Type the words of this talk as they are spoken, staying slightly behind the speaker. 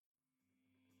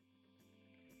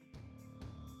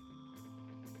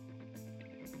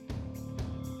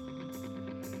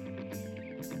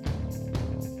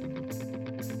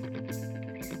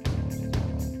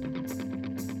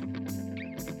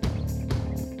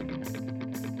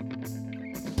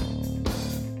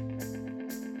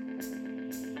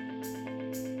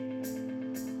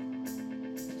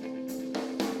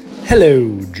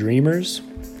Hello, dreamers.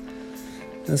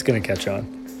 That's going to catch on.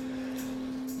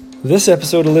 This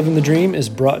episode of Living the Dream is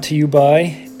brought to you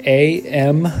by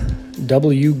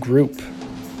AMW Group,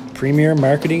 Premier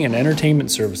Marketing and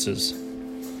Entertainment Services.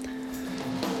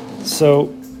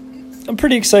 So, I'm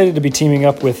pretty excited to be teaming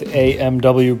up with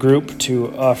AMW Group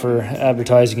to offer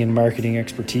advertising and marketing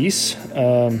expertise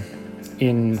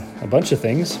in a bunch of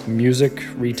things: music,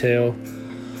 retail,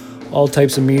 all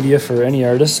types of media for any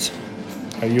artist.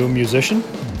 Are you a musician?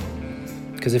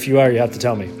 Because if you are, you have to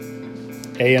tell me.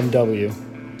 AMW.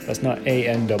 That's not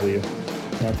ANW.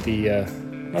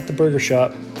 Not the burger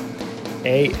shop.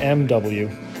 AMW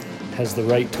has the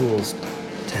right tools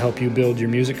to help you build your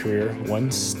music career one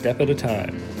step at a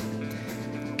time.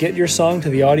 Get your song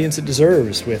to the audience it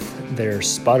deserves with their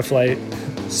Spotify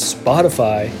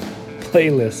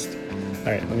playlist.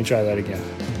 All right, let me try that again.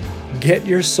 Get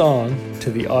your song to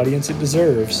the audience it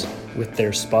deserves with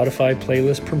their Spotify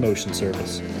playlist promotion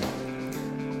service.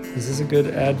 Is this a good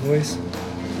ad voice?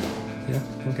 Yeah,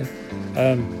 okay.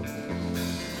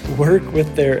 Work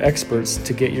with their experts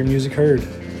to get your music heard.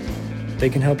 They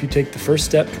can help you take the first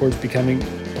step towards becoming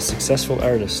a successful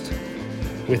artist.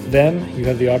 With them, you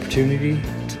have the opportunity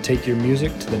to take your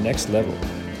music to the next level.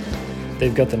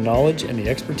 They've got the knowledge and the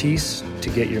expertise to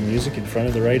get your music in front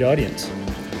of the right audience.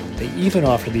 They even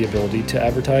offer the ability to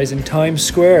advertise in Times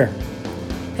Square.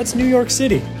 That's New York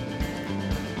City. I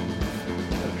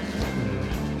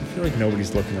feel like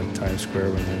nobody's looking at Times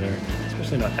Square when they're there,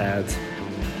 especially not ads.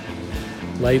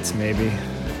 Lights, maybe. I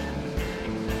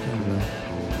don't know.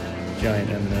 Giant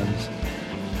M&Ms.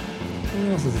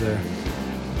 What else is there?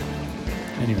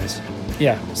 Anyways,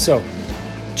 yeah, so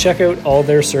check out all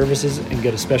their services and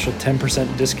get a special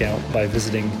 10% discount by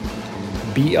visiting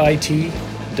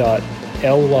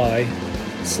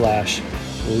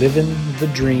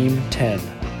bit.ly/livingthedream10.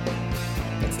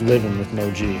 That's living with no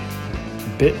G.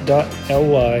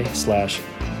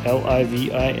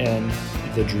 bit.ly/LIVIN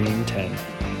thedream10.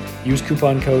 Use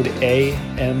coupon code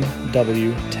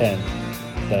AMW10.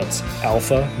 That's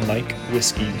Alpha Mike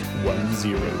Whiskey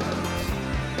 10.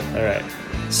 All right.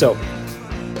 So,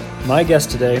 my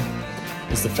guest today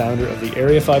is the founder of the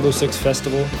Area 506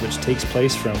 Festival, which takes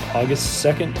place from August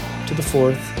 2nd to the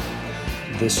 4th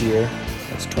this year.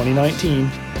 That's 2019.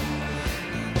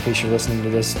 In case you're listening to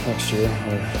this next year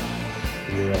or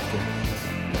the year after.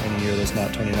 Any year that's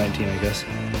not 2019, I guess.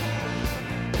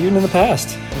 Even in the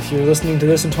past. If you're listening to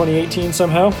this in 2018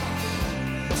 somehow,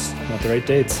 it's not the right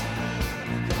dates.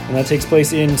 And that takes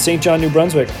place in St. John, New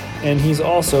Brunswick. And he's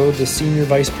also the Senior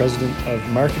Vice President of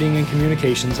Marketing and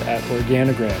Communications at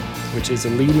Organogram, which is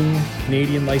a leading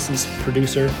Canadian licensed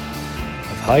producer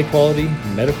of high-quality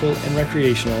medical and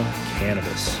recreational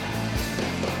cannabis.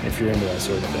 If you're into that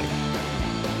sort of thing.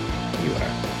 You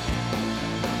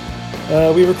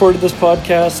are. We recorded this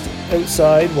podcast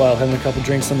outside while having a couple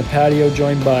drinks on the patio,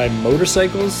 joined by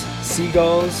motorcycles,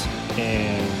 seagulls,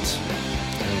 and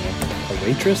a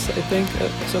waitress, I think,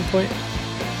 at some point.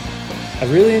 I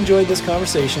really enjoyed this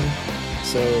conversation,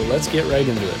 so let's get right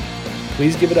into it.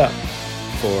 Please give it up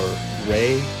for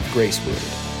Ray Gracewood.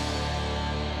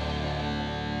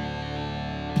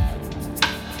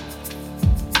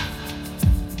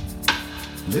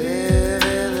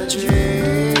 Living a dream.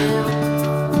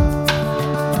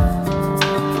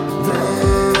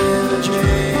 Living a dream. Living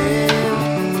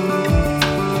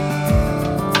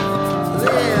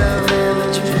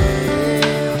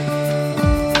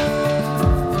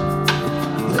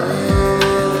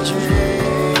a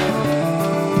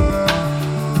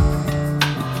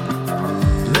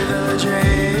dream. Living a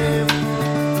dream.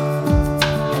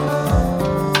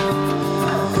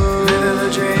 Living a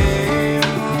dream.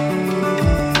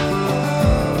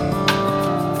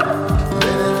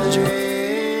 Living a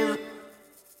dream.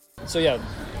 So yeah,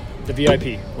 the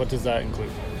VIP, what does that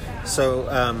include? So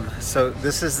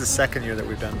this is the second year that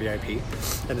we've done VIP,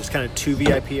 and there's kind of two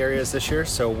VIP areas this year.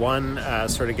 So one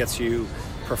sort of gets you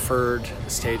preferred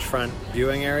stage front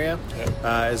viewing area,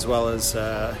 as well as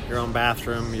your own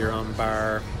bathroom, your own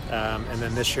bar, and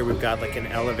then this year we've got like an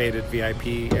elevated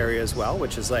VIP area as well,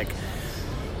 which is like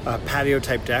a patio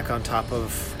type deck on top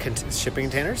of shipping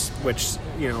containers, which,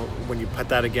 you know, when you put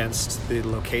that against the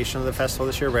location of the festival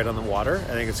this year, right on the water,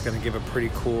 I think it's going to give a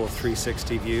pretty cool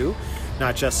 360 view,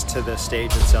 not just to the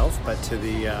stage itself, but to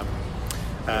the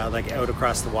like out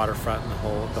across the waterfront and the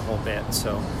whole bit.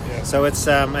 So it's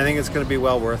I think it's going to be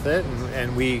well worth it,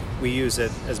 and we use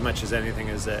it as much as anything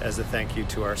as a thank you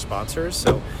to our sponsors.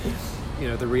 So, you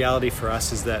know, the reality for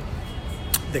us is that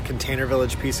the Container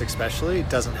Village piece especially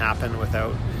doesn't happen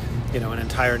without, you know, an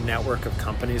entire network of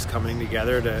companies coming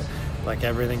together like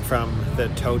everything from the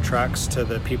tow trucks to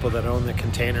the people that own the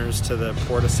containers to the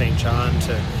Port of St. John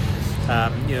to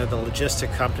the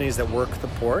logistic companies that work the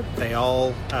port. They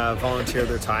all volunteer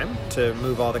their time to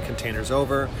move all the containers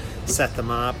over, set them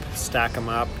up, stack them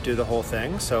up, do the whole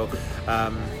thing. So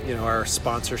our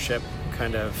sponsorship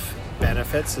kind of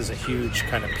benefits is a huge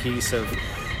kind of piece of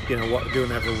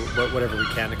whatever we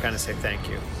can to kind of say thank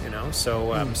you,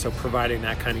 so providing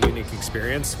that kind of unique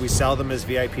experience. We sell them as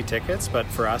VIP tickets, but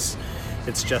for us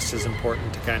it's just as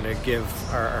important to kind of give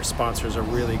our sponsors a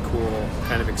really cool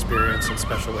kind of experience and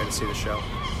special way to see the show.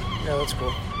 Yeah, that's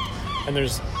cool. And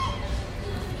there's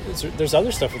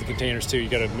other stuff with the containers too. You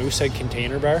got a Moosehead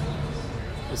container bar.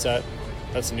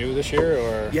 That's new this year,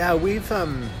 or? Yeah, we've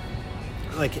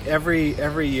like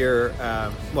every year.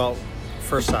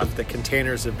 First off, the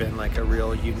containers have been like a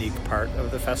real unique part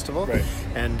of the festival, right?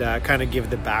 And kind of give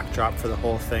the backdrop for the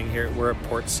whole thing here. We're at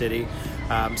Port City,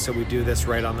 so we do this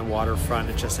right on the waterfront.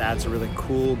 It just adds a really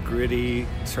cool, gritty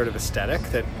sort of aesthetic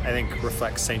that I think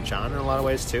reflects St. John in a lot of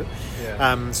ways too.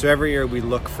 Yeah. So every year we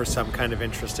look for some kind of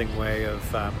interesting way of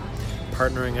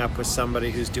partnering up with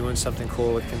somebody who's doing something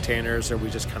cool with containers, or we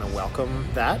just kind of welcome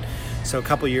that. So a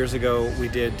couple years ago, we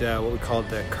did what we called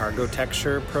the Cargo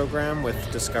Texture program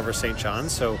with Discover St. John.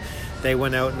 So they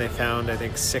went out and they found, I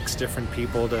think, 6 different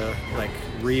people to like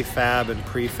refab and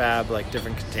prefab like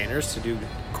different containers to do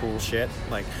cool shit,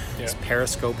 like this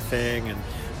periscope thing and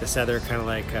this other kind of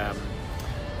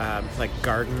like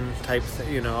garden type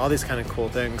all these kind of cool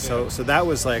things. So that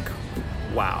was like,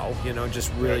 wow,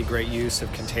 just really great use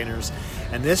of containers.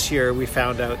 And this year we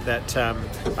found out that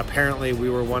apparently we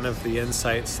were one of the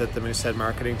insights that the Moosehead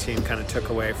marketing team kind of took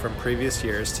away from previous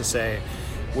years to say,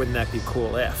 wouldn't that be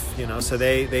cool if, so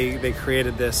they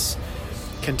created this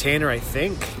container, I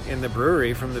think, in the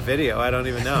brewery from the video. I don't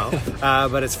even know.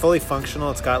 But it's fully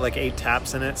functional. It's got like 8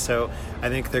 taps in it. So I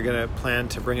think they're going to plan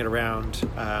to bring it around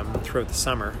throughout the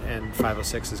summer, and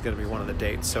 506 is going to be one of the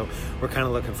dates. So we're kind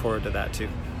of looking forward to that too.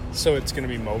 So it's going to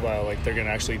be mobile, like they're going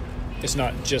to actually, it's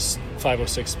not just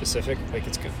 506 specific, like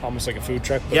it's almost like a food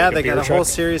truck. Yeah, like they got a truck. whole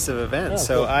series of events. Oh,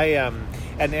 so cool. I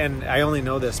and I only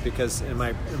know this because in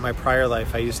my prior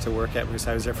life I used to work at Moose.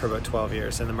 I was there for about 12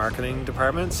 years in the marketing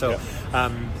department. So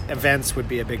events would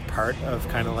be a big part of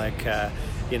kind of like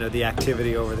the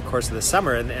activity over the course of the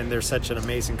summer, and they're such an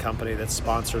amazing company that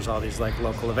sponsors all these like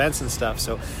local events and stuff.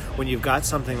 So when you've got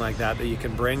something like that you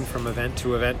can bring from event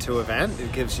to event to event,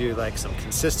 it gives you like some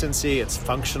consistency. It's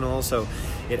functional, so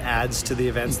it adds to the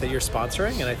events that you're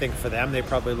sponsoring. And I think for them, they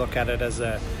probably look at it as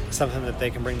something that they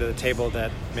can bring to the table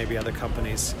that maybe other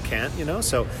companies can't.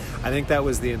 So I think that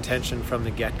was the intention from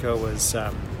the get-go. Was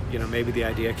maybe the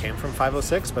idea came from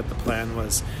 506, but the plan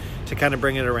was to kind of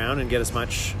bring it around and get as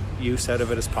much use out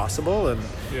of it as possible. And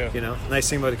nice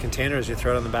thing about a container is you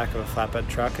throw it on the back of a flatbed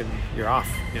truck and you're off,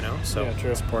 so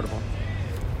it's portable.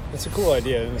 It's a cool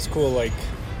idea, and it's cool like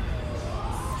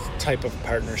type of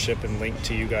partnership and link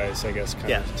to you guys, I guess,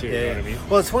 kind of too. You know what I mean?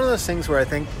 Well, it's one of those things where I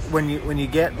think when you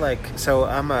get like, so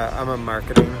I'm a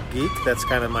marketing geek. That's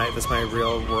kind of my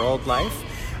real world life,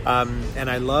 and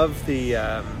I love the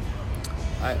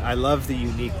I love the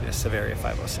uniqueness of Area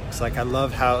 506. Like, I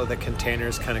love how the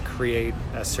containers kind of create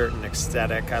a certain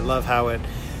aesthetic. I love how it,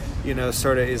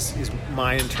 sort of is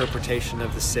my interpretation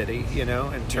of the city,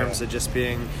 in terms of just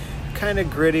being kind of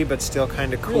gritty but still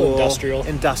kind of cool. Industrial,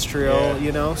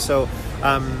 So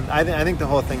I think the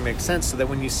whole thing makes sense, so that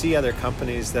when you see other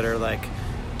companies that are like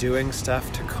doing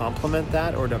stuff to complement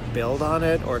that or to build on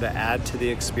it or to add to the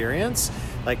experience,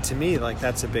 like, to me, like,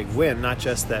 that's a big win. Not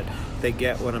just that they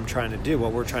get what we're trying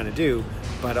to do,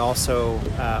 but also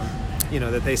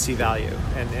that they see value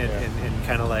and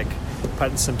kind of like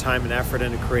putting some time and effort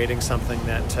into creating something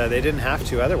that they didn't have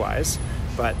to otherwise,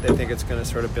 but they think it's going to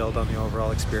sort of build on the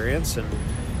overall experience. And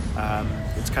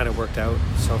it's kind of worked out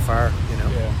so far,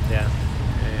 Yeah.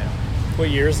 What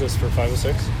year is this for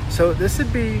 506? So this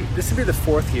would be the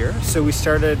 4th year. So we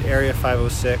started Area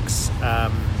 506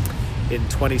 in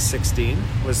 2016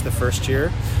 was the first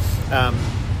year.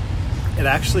 It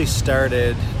actually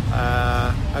started,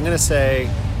 I'm going to say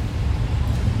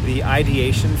the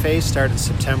ideation phase started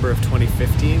September of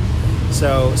 2015.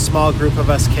 So a small group of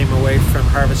us came away from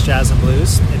Harvest Jazz and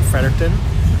Blues in Fredericton.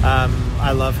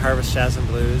 I love Harvest Jazz and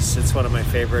Blues. It's one of my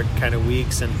favorite kind of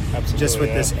weeks, and just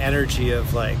with this energy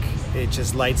of like, it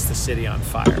just lights the city on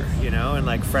fire, and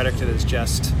like Fredericton is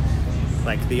just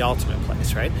like the ultimate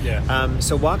place, right? Yeah.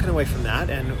 So walking away from that,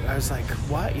 and I was like,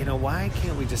 what? Why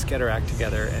can't we just get our act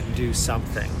together and do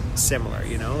something similar?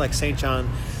 Like St. John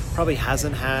probably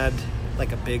hasn't had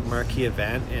like a big marquee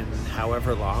event in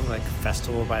however long, like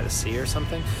Festival by the Sea or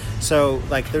something. So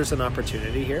like there's an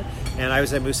opportunity here, and I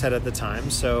was at Moosehead at the time,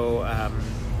 so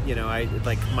I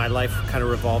like my life kind of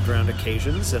revolved around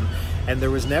occasions, and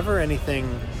there was never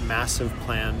anything massive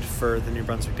planned for the New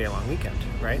Brunswick Day Long Weekend,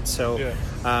 right? So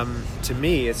to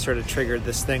me, it sort of triggered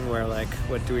this thing where like,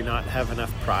 what, do we not have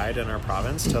enough pride in our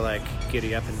province to like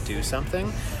giddy up and do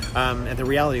something? And the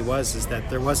reality is that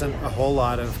there wasn't a whole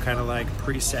lot of kind of like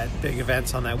preset big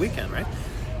events on that weekend, right?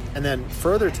 And then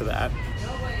further to that,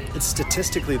 it's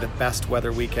statistically the best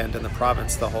weather weekend in the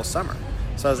province the whole summer.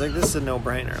 So I was like, this is a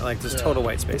no-brainer. Like, there's total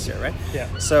white space here, right? Yeah.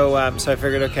 So I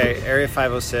figured, okay, Area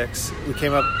 506. We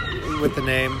came up with the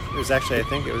name. It was actually, I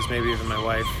think it was maybe even my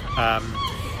wife.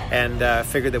 And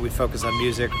figured that we'd focus on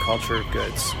music, culture,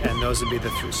 goods. And those would be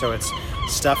the three. So it's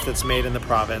stuff that's made in the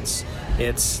province.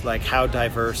 It's like how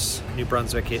diverse New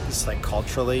Brunswick is, like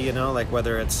culturally, you know, like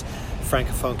whether it's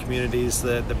Francophone communities,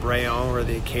 the Braillon or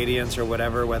the Acadians or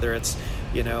whatever, whether it's,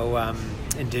 you know,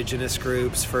 Indigenous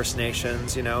groups, First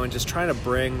Nations, you know, and just trying to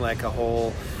bring like a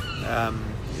whole,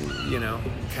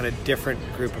 kind of different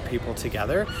group of people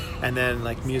together. And then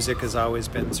like music has always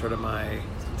been sort of my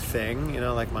thing, you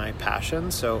know, like my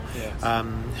passion. So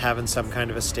having some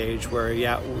kind of a stage where,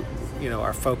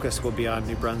 our focus will be on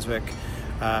New Brunswick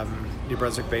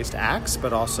based acts,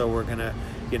 but also we're going to,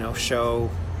 show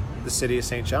the city of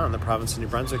St. John, the province of New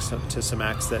Brunswick, to some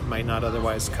acts that might not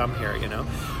otherwise come here, you know.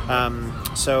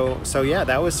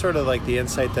 That was sort of like the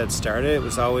insight that started. It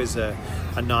was always a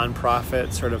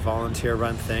non-profit sort of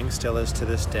volunteer-run thing, still is to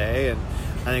this day. And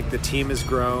I think the team has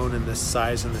grown, and the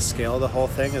size and the scale of the whole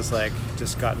thing has like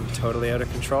just gotten totally out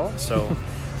of control. So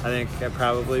I think I've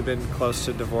probably been close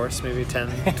to divorce maybe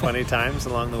 10, 20 times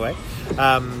along the way.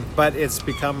 But it's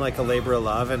become like a labor of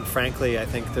love. And frankly, I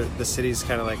think the city's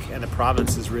kind of like, and the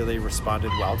province has really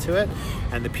responded well to it.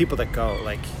 And the people that go,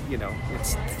 like,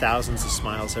 it's thousands of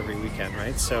smiles every weekend,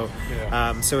 right? So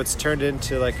so it's turned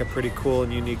into like a pretty cool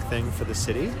and unique thing for the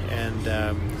city. And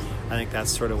I think that's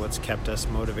sort of what's kept us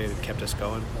motivated, kept us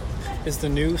going. Is the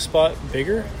new spot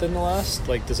bigger than the last?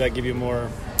 Like, does that give you more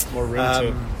room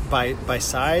to... By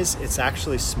size, it's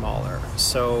actually smaller.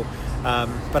 So,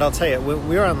 but I'll tell you,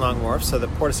 we were on Long Wharf, so the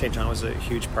Port of St. John was a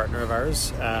huge partner of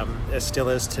ours. It still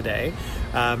is today,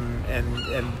 and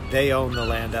they own the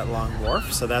land at Long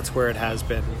Wharf, so that's where it has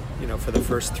been, for the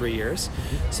first 3 years.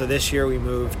 So this year we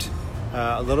moved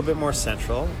a little bit more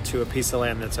central to a piece of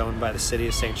land that's owned by the city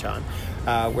of St. John,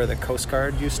 where the Coast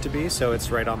Guard used to be. So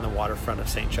it's right on the waterfront of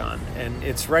St. John, and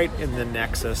it's right in the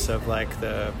nexus of like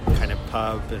the kind of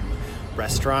pub and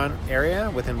restaurant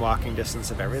area within walking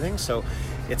distance of everything. So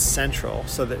it's central.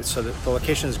 So the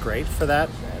location is great for that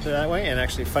way. And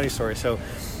actually, funny story. So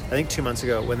I think 2 months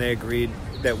ago, when they agreed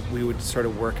that we would sort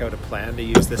of work out a plan to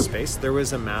use this space, there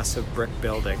was a massive brick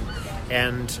building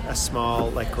and a small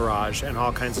like garage and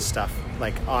all kinds of stuff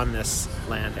like on this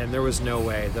land. And there was no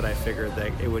way that I figured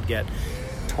that it would get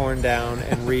torn down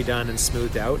and redone and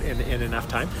smoothed out in enough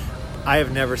time. I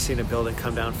have never seen a building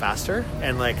come down faster,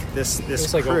 and like this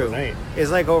like crew overnight.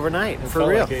 is like overnight for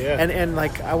real. Like it, yeah. And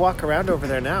like I walk around over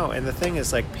there now, and the thing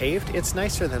is like paved. It's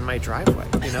nicer than my driveway,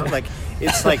 like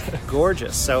it's like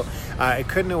gorgeous. So it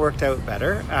couldn't have worked out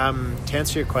better. To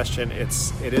answer your question, it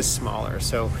is smaller.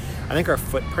 So I think our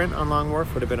footprint on Long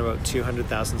Wharf would have been about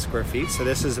 200,000 square feet. So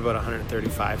this is about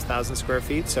 135,000 square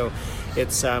feet. So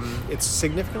it's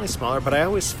significantly smaller. But I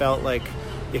always felt like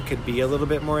it could be a little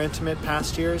bit more intimate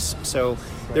past years. So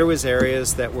there was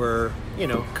areas that were,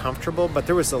 comfortable, but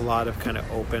there was a lot of kind of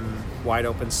wide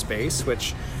open space,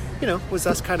 which, was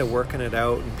us kind of working it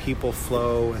out, and people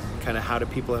flow and kind of how do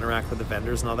people interact with the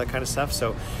vendors and all that kind of stuff.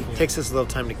 So it takes us a little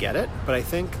time to get it. But I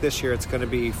think this year it's going to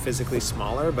be physically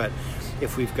smaller. But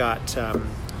if we've got, a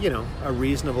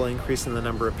reasonable increase in the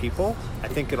number of people, I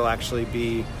think it'll actually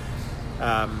be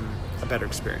a better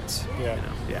experience.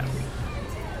 Yeah.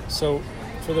 So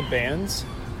for the bands,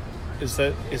 is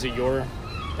it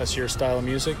that's your style of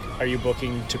music? Are you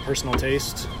booking to personal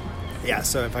taste? Yeah,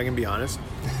 so if I can be honest,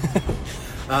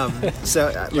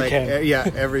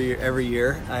 every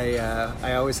year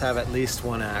I always have at least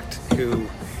one act who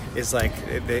is like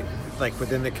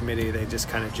within the committee, they just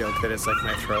kind of joke that it's like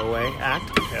my throwaway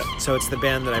act. Yeah. So it's the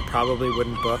band that I probably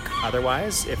wouldn't book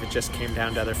otherwise if it just came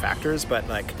down to other factors, but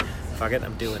like, fuck it,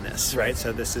 I'm doing this, right?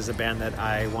 So this is a band that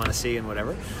I want to see and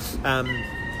whatever.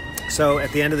 So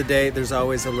at the end of the day, there's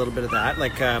always a little bit of that.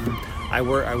 Like I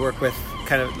work with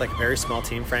kind of like a very small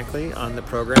team, frankly, on the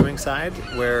programming side,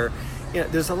 where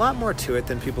there's a lot more to it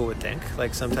than people would think.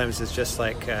 Like sometimes it's just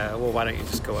like, well, why don't you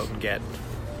just go out and get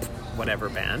whatever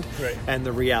band. Right. And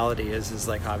the reality is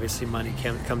like obviously money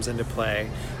comes into play,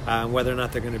 whether or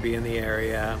not they're going to be in the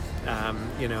area,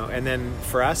 and then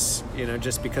for us,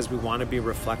 just because we want to be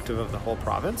reflective of the whole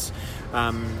province,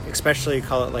 especially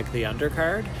call it like the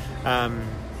undercard,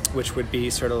 which would be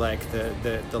sort of like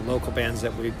the local bands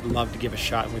that we'd love to give a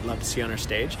shot and we'd love to see on our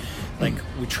stage. Like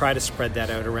we try to spread that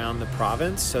out around the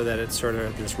province so that it's sort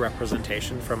of there's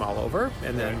representation from all over,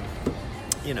 and then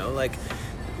like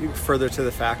further to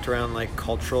the fact around like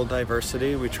cultural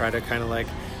diversity, we try to kind of like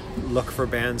look for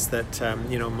bands that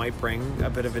might bring a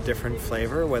bit of a different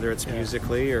flavor, whether it's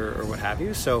musically or what have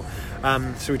you. So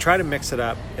we try to mix it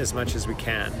up as much as we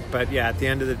can. But yeah, at the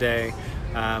end of the day,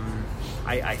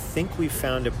 I think we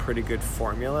found a pretty good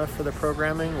formula for the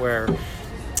programming where,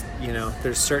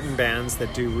 there's certain bands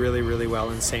that do really, really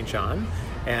well in St. John,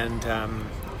 and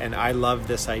I love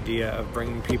this idea of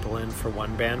bringing people in for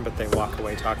one band, but they walk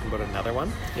away talking about another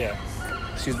one. Yeah.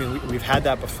 Excuse me. We've had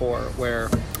that before where,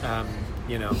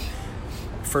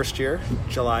 first year,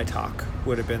 July Talk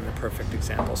would have been the perfect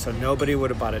example. So nobody would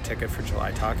have bought a ticket for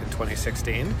July Talk in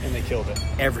 2016. And they killed it.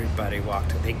 Everybody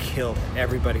they killed it.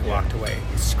 Everybody walked away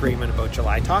screaming about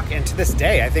July Talk. And to this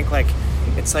day, I think like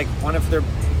it's like one of their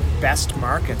best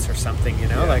markets or something,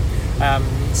 like,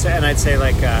 and I'd say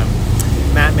like,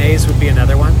 Matt Mays would be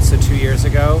another one. So 2 years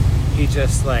ago, he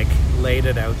just like laid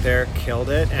it out there, killed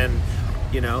it. And,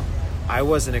 I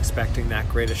wasn't expecting that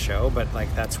great a show, but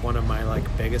like that's one of my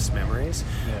like biggest memories.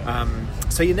 Yeah.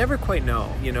 So you never quite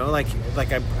know,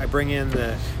 like I bring in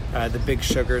the Big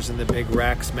Sugars and the Big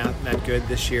Rex, Matt Good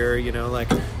this year, like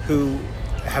who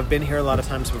have been here a lot of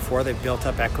times before. They've built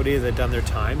up equity, they've done their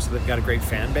time, so they've got a great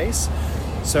fan base.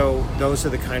 So those are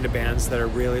the kind of bands that are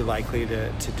really likely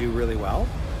to do really well.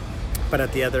 But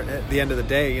at the end of the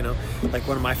day, like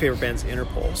one of my favorite bands,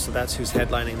 Interpol. So that's who's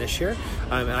headlining this year.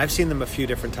 And I've seen them a few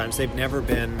different times. They've never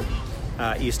been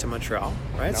east of Montreal,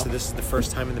 right? No. So this is the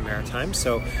first time in the Maritimes.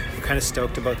 So I'm kind of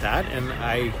stoked about that. And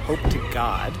I hope to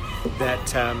God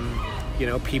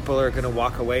that, people are going to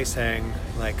walk away saying,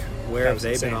 like, where have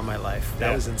they been all my life?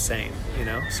 That was insane,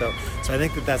 So I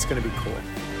think that's going to be cool.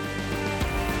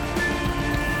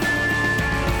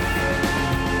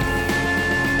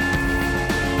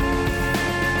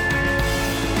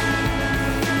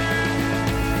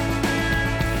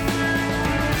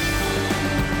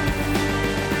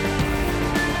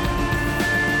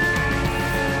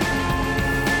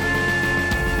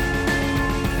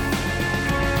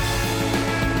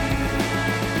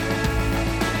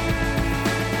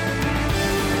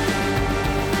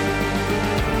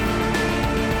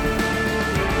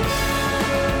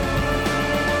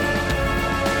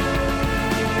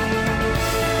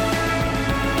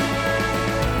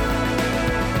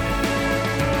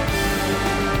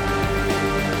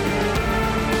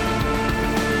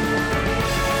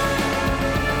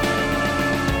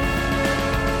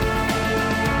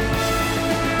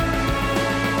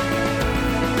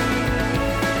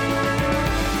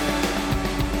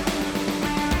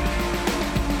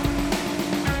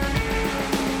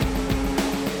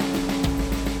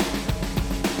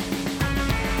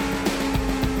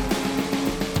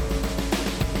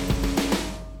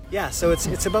 Yeah, so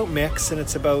it's about mix, and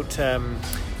it's about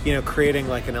creating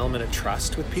like an element of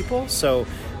trust with people. So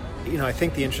I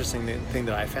think the interesting thing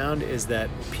that I found is that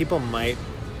people might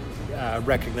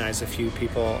recognize a few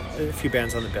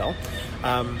bands on the bill,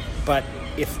 but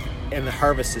and the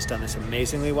Harvest has done this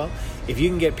amazingly well. If you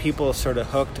can get people sort of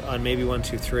hooked on maybe 1,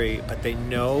 2, 3, but they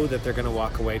know that they're going to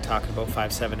walk away talking about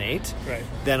 5, 7, 8, right,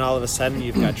 then all of a sudden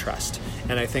you've got trust.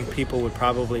 And I think people would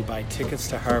probably buy tickets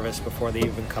to Harvest before they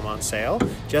even come on sale,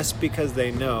 just because they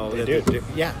know they that do.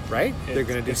 Right? They're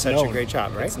going to do such known. a great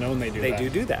job, right? It's known they do They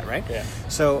that. do that, right? Yeah.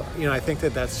 So, I think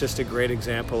that's just a great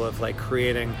example of like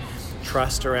creating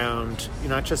trust around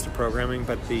not just the programming,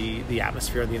 but the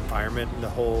atmosphere, the environment, and the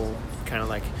whole kind of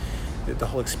like the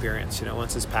whole experience,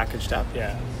 once it's packaged up.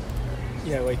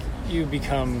 Yeah, like you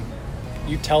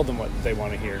tell them what they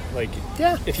want to hear. Like,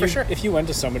 if you went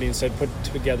to somebody and said, put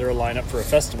together a lineup for a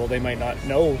festival, they might not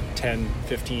know 10,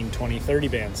 15, 20, 30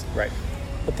 bands. Right.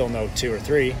 But they'll know 2 or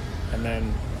 3. And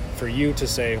then for you to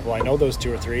say, well, I know those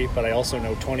 2 or 3, but I also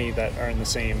know 20 that are in the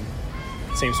same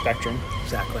spectrum.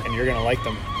 Exactly. And you're going to like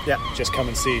them. Yeah. Just come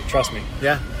and see. Trust me.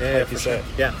 Yeah, Like for you sure. said.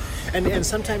 Yeah. And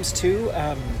sometimes too,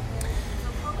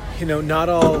 not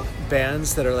all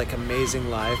bands that are like amazing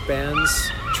live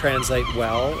bands translate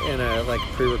well in a like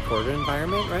pre-recorded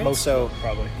environment, right? Most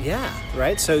probably. Yeah,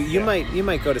 right. So you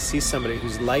might go to see somebody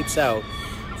who's lights out,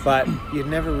 but you'd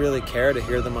never really care to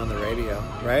hear them on the radio,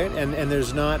 right? And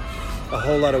there's not a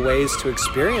whole lot of ways to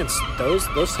experience those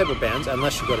type of bands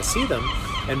unless you go to see them.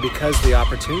 and because the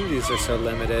opportunities are so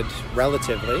limited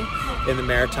relatively in the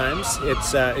Maritimes,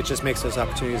 it just makes those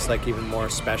opportunities like even more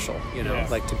special, you know, Yeah.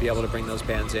 like to be able to bring those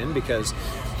bands in, because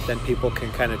then people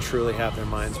can kind of truly have their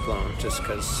minds blown just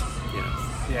because, you know.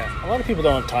 Yeah, a lot of people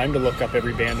don't have time to look up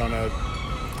every band on a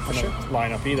sure.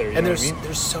 lineup either. You And know what I mean?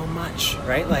 there's so much,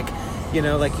 right? Like, you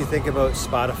know, like you think about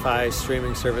Spotify,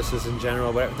 streaming services in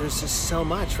general, but there's just so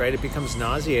much, right? It becomes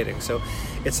nauseating. So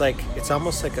it's like, it's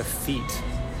almost like a feat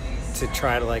to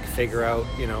try to like figure out,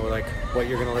 you know, like what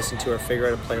you're going to listen to, or figure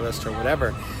out a playlist or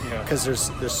whatever, Yeah. because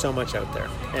there's so much out there.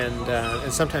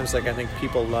 And sometimes, like, I think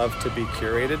people love to be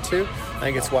curated to. I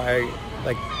think it's why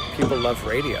like people love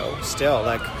radio still.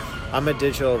 Like, I'm a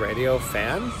digital radio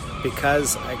fan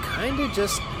because I kind of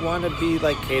just want to be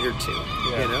like catered to,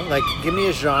 Yeah. you know, like give me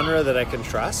a genre that I can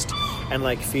trust and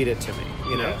like feed it to me,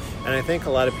 you know. Yeah. And I think a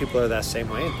lot of people are that same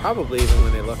way, and probably even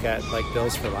when they look at like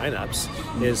bills for lineups,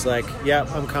 is like, yeah,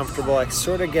 I'm comfortable. I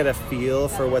sort of get a feel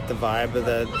for what the vibe of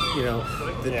the, you know,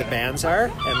 the Yeah. bands are,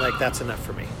 and like that's enough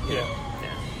for me. you Yeah. know?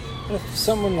 With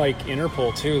someone like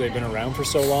Interpol too, they've been around for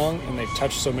so long and they've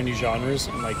touched so many genres,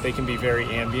 and like they can be very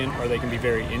ambient or they can be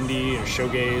very indie or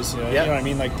shoegaze. You know, Yeah. you know what I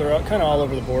mean? Like they're kind of all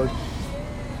over the board.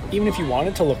 Even if you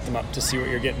wanted to look them up to see what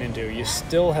you're getting into, you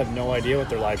still have no idea what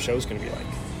their live show is going to be like.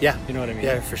 Yeah, You know what I mean?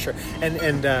 Yeah, for sure.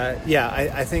 And yeah,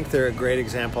 I think they're a great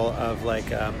example of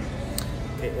like an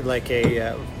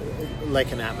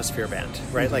atmosphere band,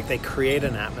 right? Like they create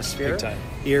an atmosphere, Big time.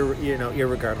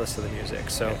 irregardless of the music.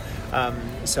 So,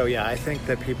 so yeah, I think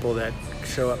that people that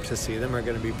show up to see them are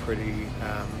going to be pretty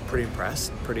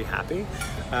impressed, pretty happy.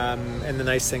 And the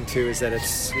nice thing too is that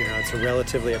it's a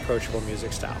relatively approachable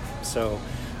music style. So.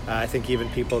 I think even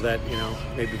people that, you know,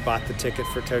 maybe bought the ticket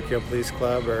for Tokyo Police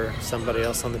Club or somebody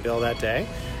else on the bill that day,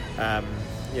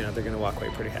 you know, they're going to walk away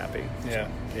pretty happy. Yeah.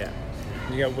 Yeah.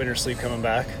 You got Winter Sleep coming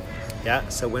back. Yeah.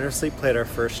 So Winter Sleep played our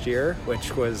first year,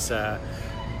 which was,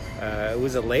 it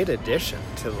was a late addition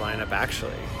to the lineup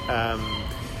actually.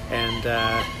 And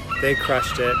they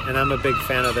crushed it, and I'm a big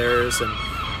fan of theirs. And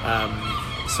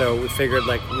so we figured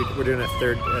like we're doing a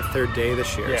third day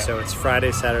this year. Yeah. So it's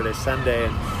Friday, Saturday, Sunday,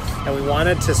 and we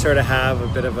wanted to sort of have a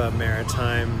bit of a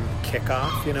maritime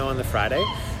kickoff, you know, on the Friday.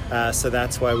 So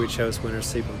that's why we chose Winter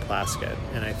Sleep and Plaskett.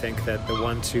 And I think that the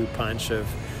 1-2 punch of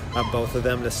both of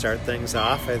them to start things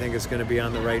off, I think is going to be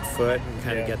on the right foot and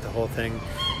kind of Yeah. get the whole thing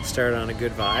started on a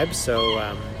good vibe.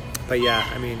 So, but yeah,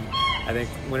 I mean, I think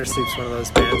Winter Sleep's one of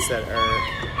those bands that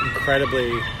are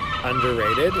incredibly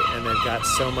underrated, and they've got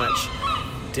so much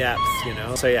depth, you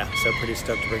know. So yeah, so pretty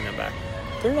stoked to bring them back.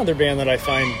 They're another band that I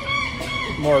find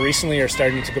more recently are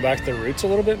starting to go back to their roots a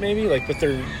little bit, maybe. Like with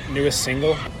their newest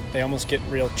single, they almost get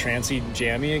real trancey,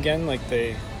 jammy again, like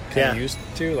they kind of Yeah. used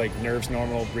to, like Nerves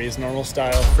Normal, Breathe Normal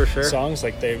style For sure. songs,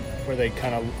 like where they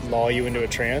kind of lull you into a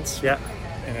trance. Yeah.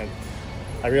 And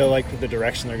I really like the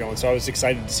direction they're going, so I was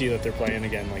excited to see that they're playing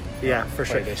again. Like Yeah, for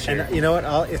play sure. this year. And you know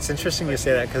what? It's interesting you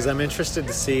say that, because I'm interested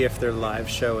to see if their live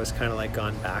show has kind of like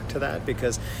gone back to that,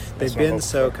 because That's they've what I'm been hoping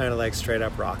so for. kind of like straight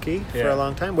up rocky for Yeah. a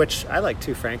long time, which I like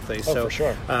too, frankly. So for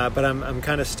sure. But I'm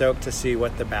kind of stoked to see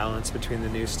what the balance between the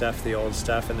new stuff, the old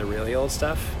stuff, and the really old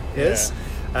stuff is.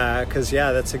 Because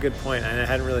yeah, that's a good point, and I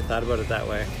hadn't really thought about it that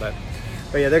way. But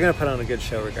yeah, they're going to put on a good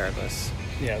show regardless.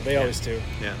 Yeah, they always do.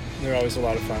 Yeah. They're always a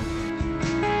lot of fun.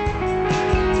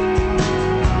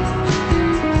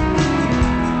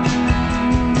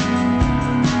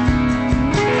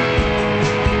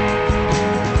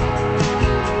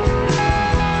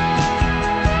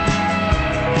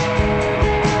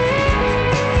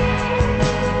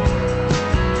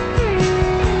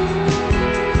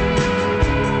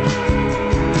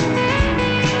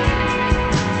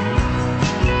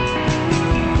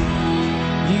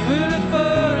 You were the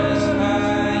forest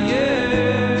fire.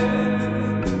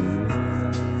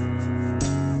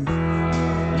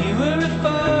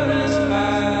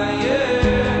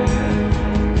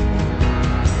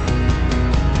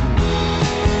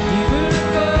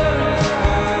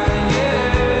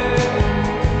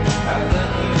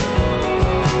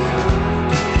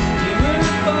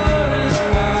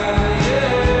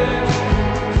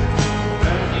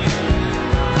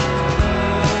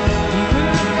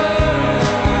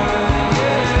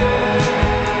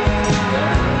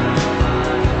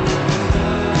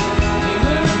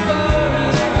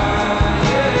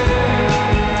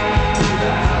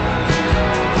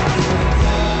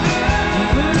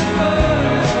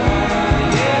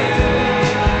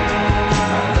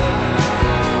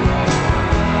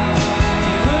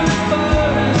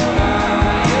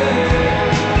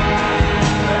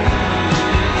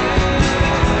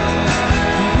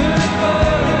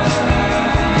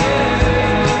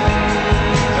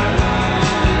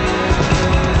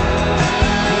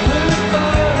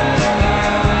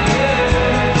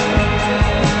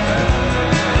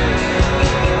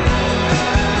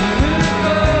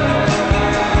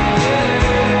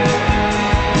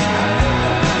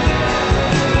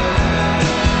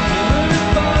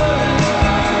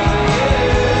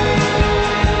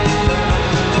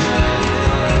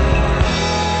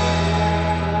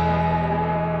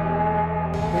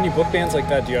 events like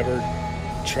that, do you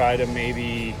ever try to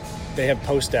maybe, they have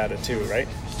post data too, right?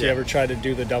 Do you Yeah. ever try to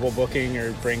do the double booking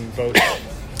or bring both?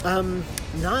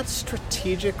 Not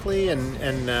strategically,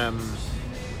 and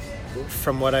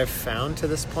from what I've found to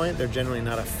this point, they're generally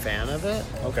not a fan of it.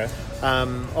 Okay.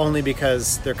 Only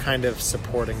because they're kind of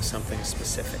supporting something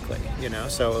specifically, you know?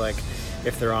 So, like,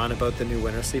 if they're on about the new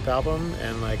Winter Sleep album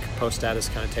and, like, Post Data's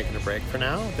kind of taking a break for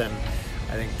now, then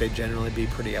I think they'd generally be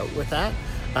pretty out with that.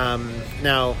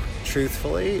 Now,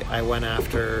 truthfully, I went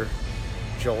after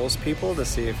Joel's people to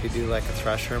see if he'd do, like, a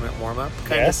Thrush Hermit warm-up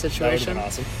kind Yeah, of situation. that would've been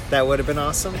awesome. That would have been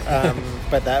awesome.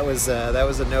 But that was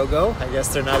a no-go. I guess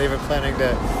they're not even planning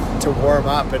to warm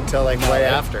up until, like, way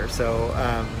after. So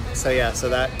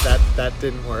that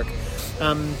didn't work.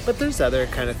 But there's other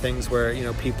kind of things where, you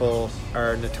know, people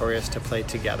are notorious to play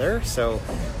together. So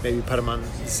maybe put them on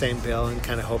the same bill and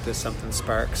kind of hope that something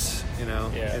sparks, you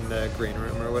know, Yeah. in the green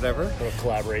room or whatever. A little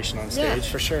collaboration on Yeah, stage.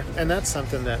 for sure. And that's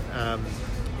something that,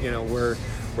 you know, we're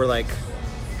like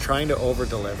trying to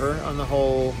over-deliver on the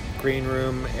whole green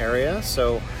room area.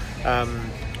 So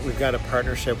we've got a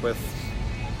partnership with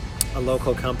a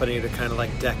local company to kind of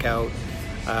like deck out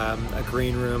a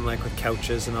green room, like with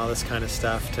couches and all this kind of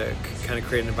stuff, to kind of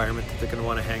create an environment that they're going to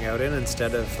want to hang out in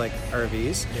instead of like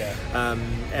RVs. Yeah.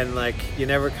 And like you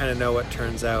never kind of know what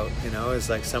turns out, you know, is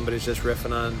like somebody's just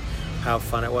riffing on how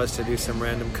fun it was to do some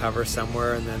random cover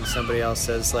somewhere, and then somebody else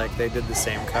says like they did the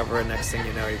same cover, and next thing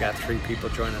you know, you got 3 people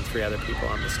joining 3 other people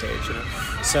on the stage, you know.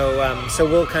 So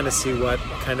we'll kind of see what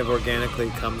kind of organically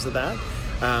comes of that.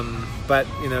 But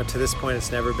you know, to this point,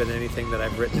 it's never been anything that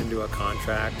I've written into a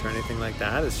contract or anything like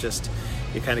that. It's just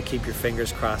you kind of keep your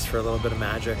fingers crossed for a little bit of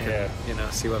magic, Yeah. and you know,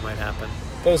 see what might happen.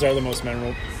 Those are the most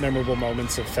memorable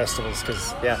moments of festivals,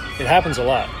 because Yeah. it happens a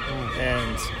lot,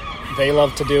 and they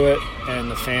love to do it, and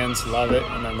the fans love it,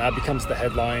 and then that becomes the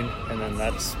headline, and then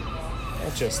that's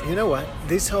just You know what?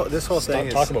 This whole thing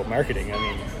is talk about marketing. I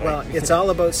mean, well, it's all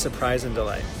about surprise and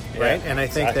delight, right? Yeah, And I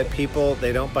think exactly. that people,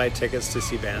 they don't buy tickets to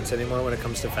see bands anymore when it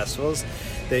comes to festivals.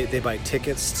 They buy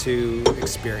tickets to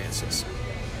experiences.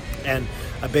 And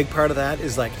a big part of that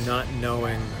is like not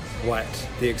knowing what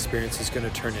the experience is going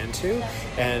to turn into,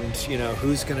 and you know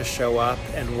who's going to show up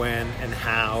and when and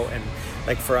how. And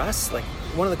like for us, like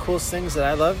one of the coolest things that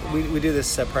I love, we do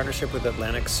this partnership with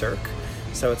Atlantic Cirque.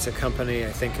 So it's a company, I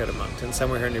think, out of Moncton,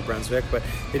 somewhere here in New Brunswick, but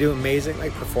they do amazing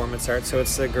like performance art. So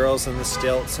it's the girls and the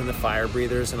stilts and the fire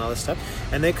breathers and all this stuff.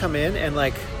 And they come in and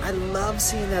like, I love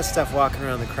seeing that stuff walking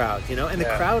around the crowd, you know, and the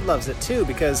Yeah. crowd loves it too,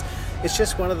 because it's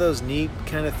just one of those neat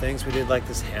kind of things. We did like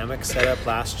this hammock setup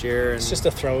last year. And it's just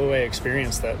a throwaway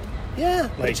experience that yeah,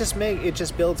 like- it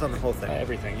just builds on the whole thing.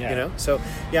 everything. Yeah. You know, so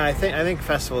yeah, I think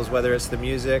festivals, whether it's the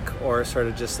music or sort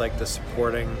of just like the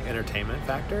supporting entertainment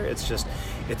factor,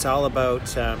 it's all about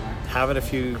having a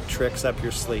few tricks up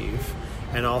your sleeve,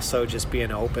 and also just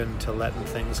being open to letting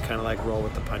things kind of like roll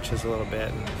with the punches a little bit,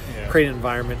 and Yeah. create an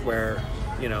environment where,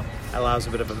 you know, allows a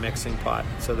bit of a mixing pot,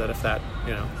 so that if that,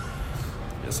 you know,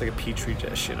 it's like a petri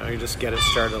dish, you know, you just get it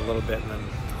started a little bit and then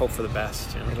hope for the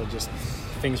best, you know. It'll just,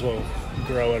 things will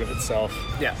grow out of itself.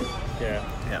 Yeah, Yeah.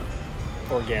 yeah,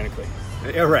 Organically.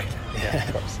 yeah, right. Yeah,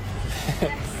 of course.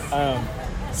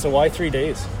 So why 3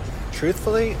 days?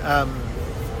 Truthfully,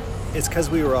 it's because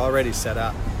we were already set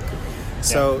up.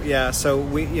 So so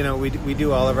we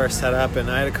do all of our setup, and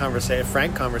I had a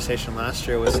frank conversation last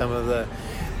year with some of the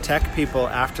tech people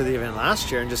after the event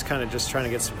last year, and just trying to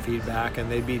get some feedback.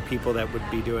 And they'd be people that would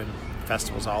be doing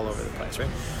festivals all over the place, right?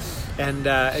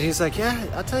 And he's like, yeah,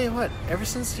 I'll tell you what, ever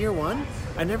since year one,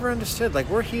 I never understood. Like,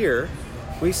 we're here,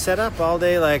 we set up all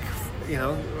day, like, you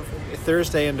know,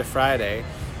 Thursday into Friday,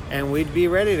 and we'd be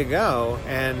ready to go,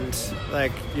 and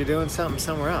like, you're doing something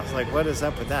somewhere else. Like, what is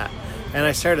up with that? And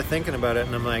I started thinking about it,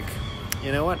 and I'm like,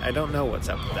 you know what? I don't know what's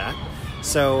up with that.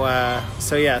 So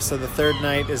the third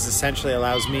night is essentially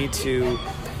allows me to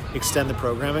extend the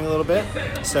programming a little bit,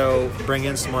 so bring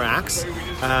in some more acts.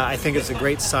 I think it's a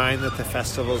great sign that the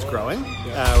festival is growing,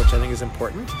 which I think is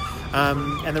important.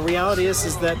 And the reality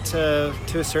is that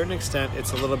to a certain extent,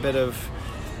 it's a little bit of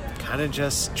kind of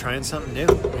just trying something new,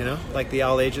 you know, like the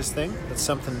all ages thing. That's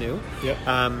something new. Yep.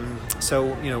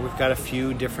 So, you know, we've got a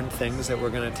few different things that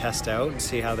we're going to test out and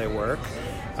see how they work.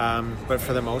 But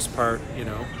for the most part, you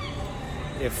know,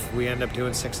 if we end up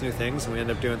doing 6 new things and we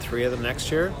end up doing 3 of them next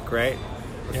year, great.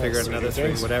 We'll Yeah, figure out 3 another new 3,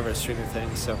 things. whatever, it's 3 new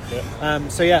things. So,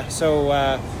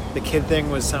 Yeah. the kid thing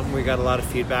was something we got a lot of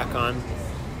feedback on.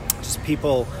 Just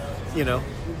people, you know,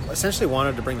 essentially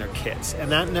wanted to bring their kids,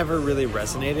 and that never really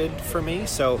resonated for me.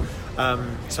 So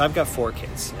I've got 4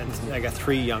 kids, and I got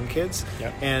 3 young kids,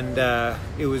 Yep. and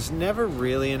it was never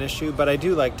really an issue. But I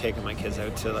do like taking my kids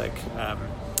out to like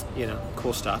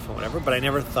cool stuff and whatever. But I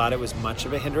never thought it was much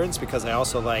of a hindrance because I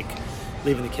also like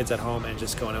leaving the kids at home and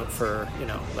just going out for,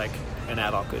 like an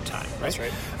adult good time, right? That's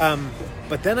right.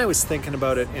 But then I was thinking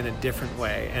about it in a different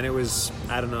way, and it was,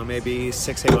 I don't know, maybe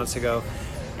 6-8 months ago,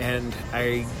 and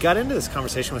I got into this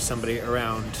conversation with somebody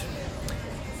around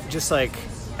just like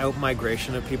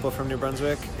out-migration of people from New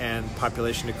Brunswick and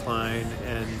population decline,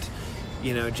 and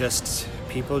just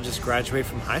people just graduate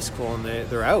from high school and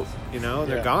they're out,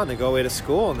 they're gone, they go away to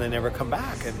school and they never come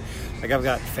back. And like I've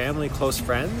got family, close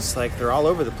friends, like they're all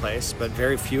over the place, but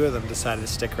very few of them decided to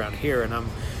stick around here, and I'm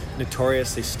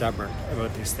notoriously stubborn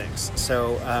about these things.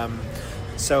 So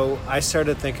I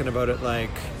started thinking about it like,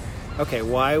 okay,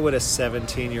 why would a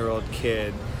 17-year-old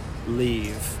kid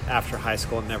leave after high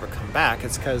school and never come back?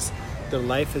 It's because their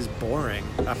life is boring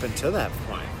up until that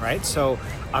point, right? So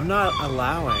I'm not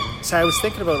allowing... So I was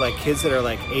thinking about like kids that are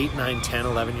like 8, 9, 10,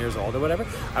 11 years old or whatever.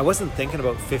 I wasn't thinking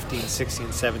about 15,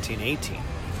 16, 17, 18,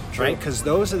 True. right? Because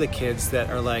those are the kids that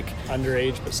are like...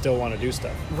 Underage, but still want to do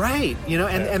stuff. Right,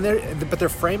 and they're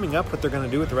framing up what they're going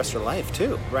to do with the rest of their life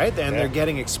too, right? And they're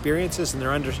getting experiences, and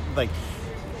they're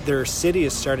their city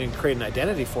is starting to create an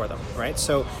identity for them, right?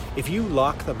 So if you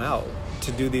lock them out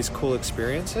to do these cool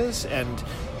experiences and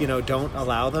don't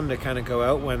allow them to kind of go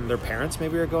out when their parents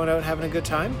maybe are going out having a good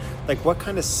time, like what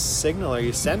kind of signal are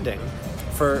you sending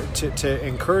to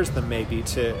encourage them maybe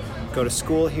to go to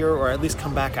school here, or at least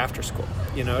come back after school,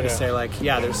 to say like,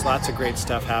 there's lots of great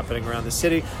stuff happening around the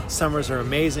city. Summers are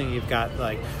amazing. You've got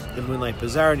like the Moonlight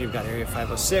Bazaar, and you've got Area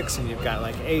 506, and you've got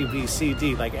like A, B, C,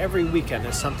 D, like every weekend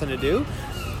there's something to do.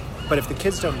 But if the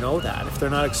kids don't know that, if they're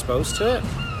not exposed to it,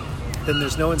 then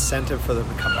there's no incentive for them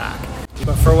to come back.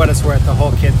 But for what it's worth, the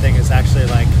whole kid thing is actually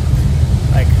like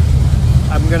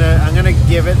I'm gonna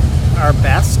give it our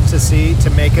best to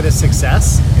make it a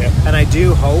success. Yep. And I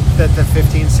do hope that the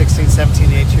 15, 16, 17,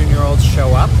 18-year-olds show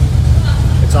up.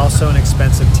 It's also an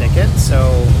expensive ticket,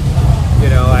 so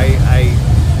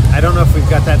I don't know if we've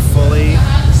got that fully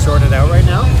sorted out right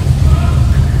now.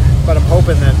 But I'm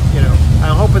hoping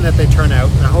that they turn out,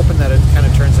 and I'm hoping that it kind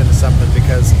of turns into something,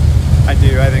 because I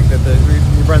think that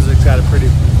New Brunswick's got a pretty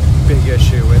big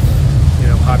issue with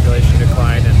population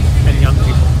decline and young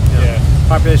people.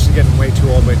 Population's getting way too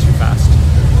old, way too fast.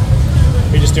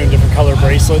 You're just doing different color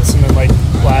bracelets and then like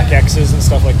black X's and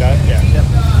stuff like that.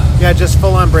 Yeah, just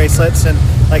full on bracelets, and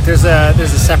like there's a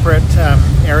separate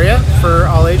area for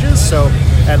all ages. So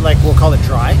and like we'll call it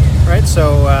dry, right?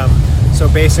 So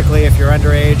basically, if you're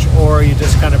underage or you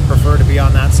just kind of prefer to be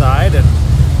on that side and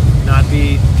not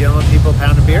be dealing with people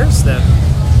pounding beers, then...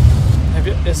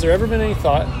 Has there ever been any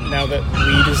thought, now that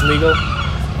weed is legal,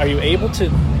 are you able to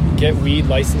get weed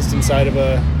licensed inside of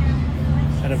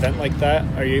an event like that?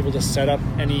 Are you able to set up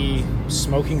any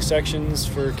smoking sections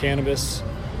for cannabis,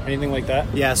 anything like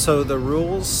that? Yeah, so the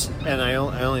rules, and I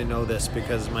only know this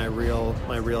because my real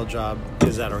job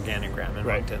is at Organigram in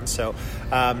Moncton. So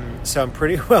I'm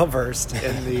pretty well versed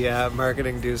in the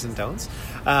marketing do's and don'ts.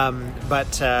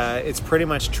 But it's pretty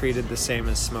much treated the same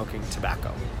as smoking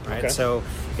tobacco, right? Okay. So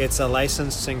it's a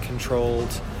licensed and controlled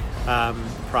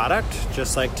product,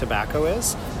 just like tobacco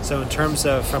is. So in terms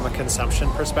of from a consumption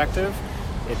perspective,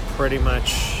 it pretty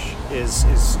much is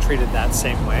treated that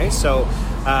same way. So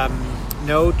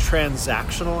no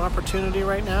transactional opportunity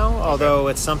right now, although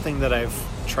it's something that I've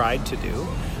tried to do.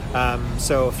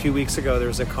 So a few weeks ago, there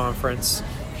was a conference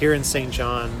here in St.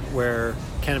 John where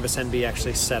Cannabis NB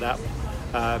actually set up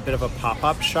a bit of a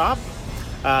pop-up shop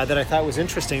that I thought was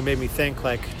interesting. It made me think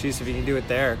like, geez, if you can do it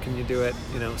there, can you do it,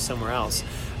 somewhere else?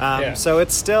 So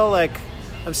it's still like,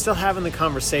 I'm still having the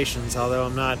conversations, although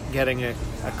I'm not getting a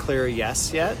clear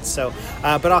yes yet. So,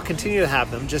 but I'll continue to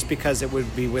have them just because it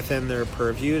would be within their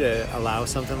purview to allow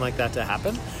something like that to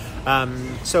happen.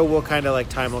 So we'll kind of like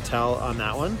time will tell on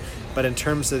that one. But in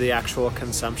terms of the actual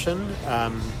consumption,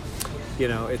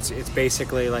 it's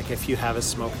basically like if you have a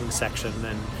smoking section,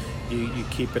 then you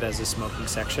keep it as a smoking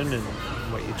section, and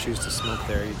what you choose to smoke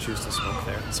there, you choose to smoke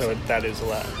there. So that is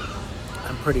allowed.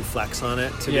 I'm pretty flex on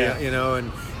it, be,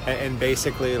 and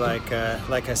basically, like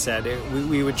I said,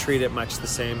 we would treat it much the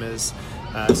same as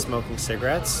smoking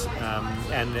cigarettes.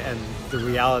 And the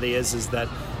reality is that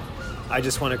I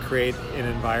just want to create an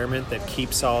environment that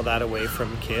keeps all that away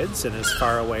from kids and as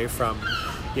far away from,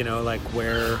 like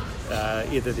where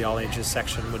either the all ages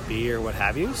section would be or what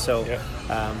have you. So,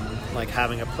 like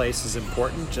having a place is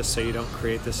important, just so you don't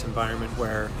create this environment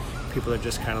where people are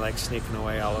just kind of like sneaking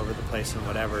away all over the place and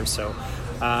whatever. So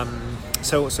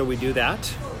we do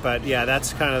that. But yeah,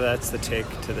 that's the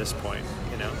take to this point,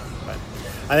 But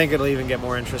I think it'll even get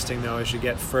more interesting though as you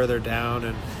get further down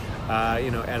and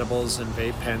edibles and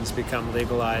vape pens become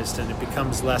legalized, and it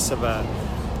becomes less of a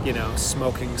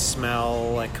smoking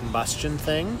smell, like combustion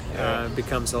thing,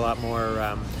 becomes a lot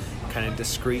more kind of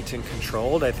discreet and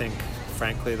controlled, I think,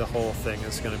 frankly, the whole thing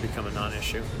is going to become a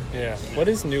non-issue. Yeah. What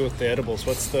is new with the edibles?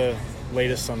 What's the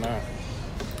latest on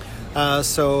that?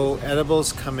 So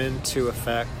edibles come into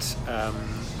effect,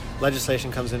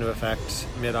 legislation comes into effect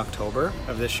mid-October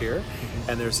of this year,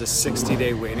 and there's a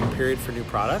 60-day waiting period for new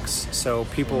products. So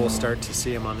people will start to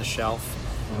see them on the shelf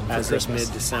as of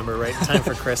mid-December, right? Time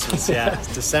for Christmas, yeah.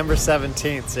 It's December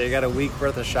 17th, so you got a week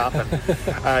worth of shopping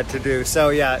to do. So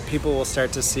yeah, people will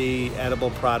start to see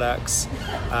edible products,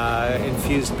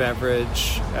 infused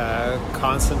beverage,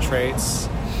 concentrates,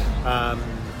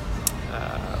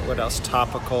 what else?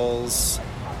 Topicals,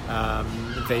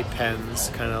 vape pens,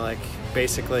 kind of like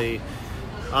basically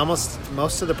almost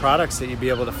most of the products that you'd be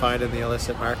able to find in the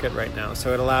illicit market right now.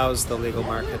 So it allows the legal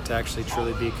market to actually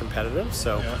truly be competitive.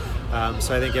 So,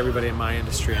 so I think everybody in my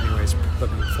industry, anyway, is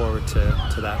looking forward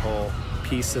to that whole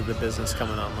piece of the business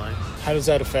coming online. How does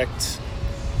that affect,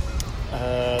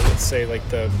 let's say, like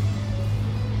the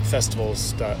festival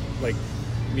stuff, like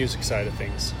music side of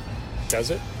things? Does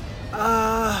it?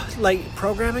 Like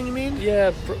programming, you mean?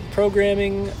 Yeah,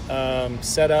 programming,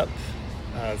 setup,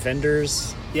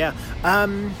 vendors. Yeah.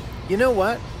 You know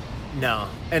what? No.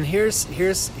 And here's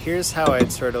how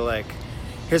I'd sort of like,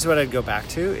 here's what I'd go back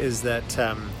to is that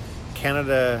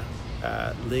Canada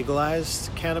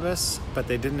legalized cannabis, but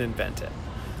they didn't invent it,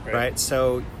 right?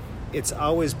 So it's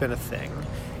always been a thing.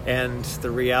 And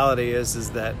the reality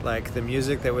is that like the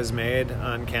music that was made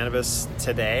on cannabis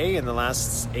today in the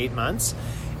last 8 months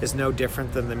is no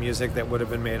different than the music that would have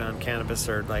been made on cannabis,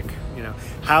 or like,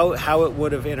 how it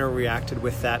would have interreacted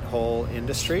with that whole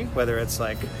industry, whether it's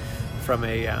like from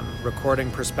a recording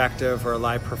perspective or a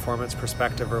live performance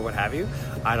perspective or what have you.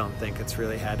 I don't think it's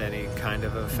really had any kind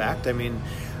of effect. I mean,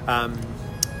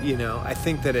 I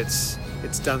think that it's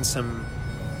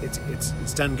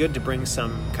done good to bring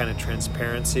some kind of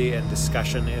transparency and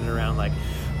discussion in and around like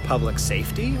public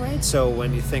safety, right? So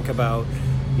when you think about,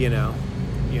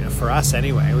 for us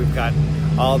anyway, we've got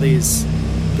all these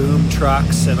boom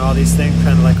trucks and all these things,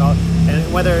 kind of like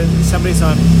and whether somebody's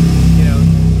on,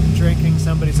 drinking,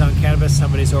 somebody's on cannabis,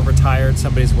 somebody's overtired,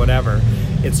 somebody's whatever,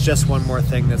 it's just one more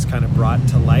thing that's kind of brought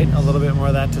to light a little bit more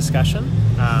of that discussion.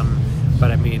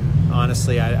 But I mean,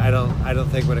 honestly, I don't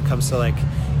think when it comes to like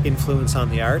influence on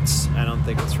the arts, I don't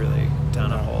think it's really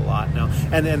done a whole lot. No.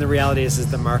 And the reality is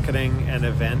the marketing and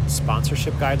event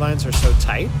sponsorship guidelines are so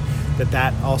tight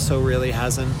that also really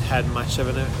hasn't had much of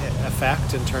an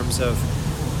effect in terms of,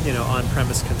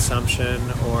 on-premise consumption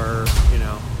or,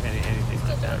 anything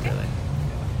like that, really.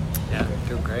 Yeah,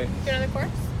 doing great. Good on the course?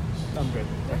 I'm good.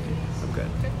 Thank you. I'm good.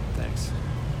 Thanks.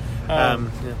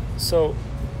 So,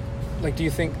 like, do you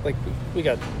think, like, we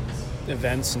got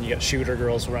events and you got shooter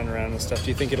girls running around and stuff. Do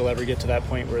you think it'll ever get to that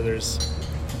point where there's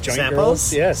joint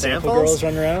samples? Girls? Yeah, sample girls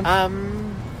running around?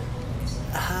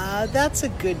 That's a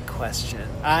good question.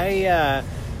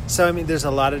 There's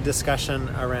a lot of discussion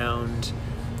around,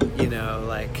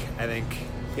 I think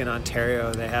in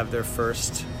Ontario they have their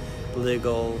first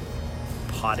legal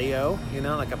patio,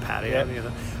 like a patio,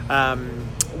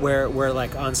 where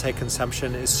like on-site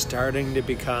consumption is starting to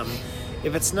become,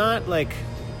 if it's not like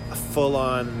a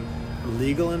full-on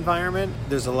legal environment,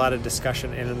 there's a lot of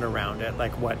discussion in and around it,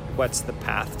 like what's the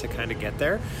path to kind of get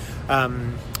there.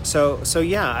 So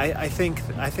yeah, I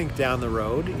think down the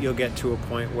road you'll get to a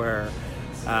point where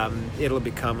it'll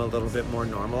become a little bit more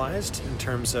normalized in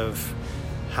terms of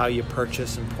how you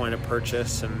purchase and point of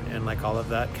purchase and like all of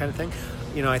that kind of thing.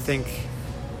 I think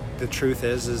the truth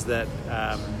is that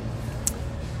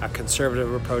a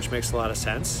conservative approach makes a lot of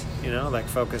sense, like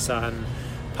focus on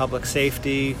public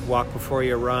safety, walk before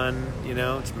you run,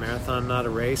 it's a marathon, not a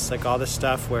race, like all this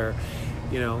stuff where,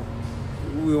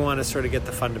 we want to sort of get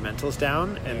the fundamentals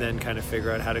down and then kind of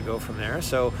figure out how to go from there.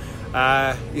 So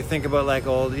you think about like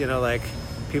old, like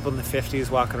people in the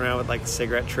 50s walking around with like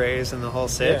cigarette trays and the whole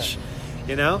sitch,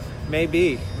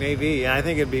 maybe. I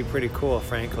think it'd be pretty cool,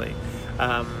 frankly.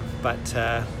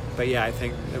 But yeah, I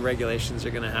think the regulations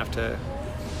are going to have to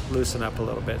loosen up a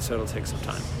little bit, so it'll take some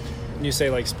time. You say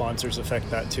like sponsors affect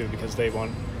that too because they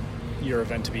want your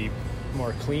event to be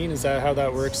more clean. Is that how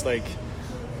that works? Like,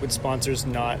 would sponsors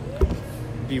not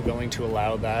be willing to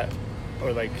allow that,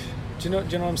 or like, do you know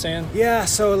what I'm saying? Yeah.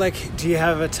 So like, do you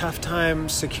have a tough time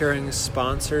securing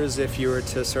sponsors if you were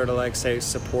to sort of like say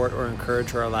support or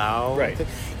encourage or allow? Right.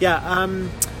 Yeah.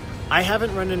 I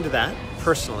haven't run into that,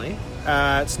 personally.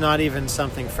 It's not even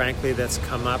something, frankly, that's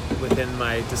come up within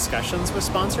my discussions with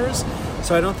sponsors.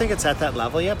 So I don't think it's at that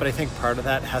level yet, but I think part of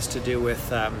that has to do with,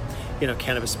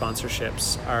 cannabis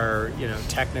sponsorships are,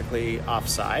 technically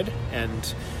offside,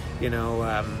 and,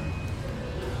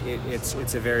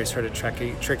 it's a very sort of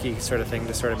tricky sort of thing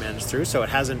to sort of manage through. So it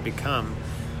hasn't become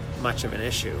much of an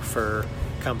issue for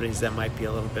companies that might be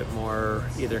a little bit more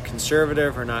either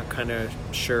conservative or not kind of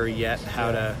sure yet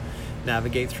how to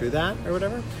navigate through that or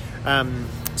whatever.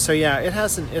 So yeah, it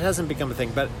hasn't become a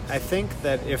thing. But I think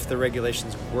that if the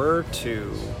regulations were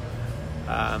to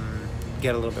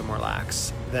get a little bit more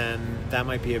lax, then that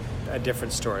might be a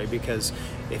different story. Because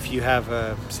if you have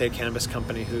a cannabis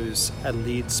company who's a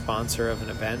lead sponsor of an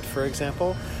event, for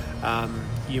example,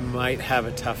 you might have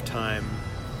a tough time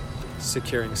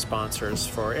securing sponsors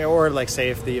or like say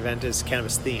if the event is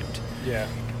cannabis themed,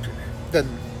 then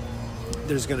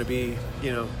there's going to be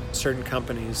certain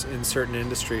companies in certain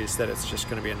industries that it's just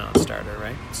going to be a non-starter,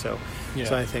 right? So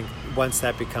I think once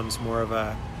that becomes more of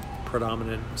a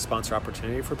predominant sponsor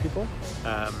opportunity for people,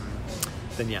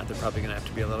 then they're probably going to have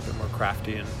to be a little bit more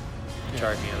crafty and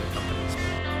targeting other companies.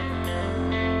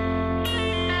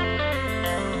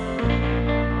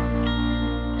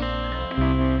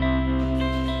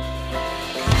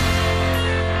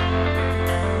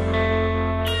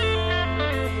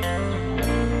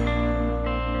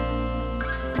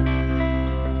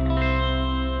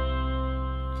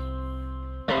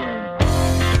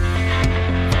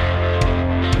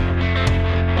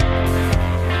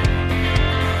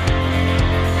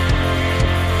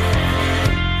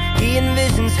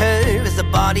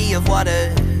 Body of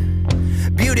water,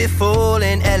 beautiful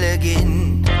and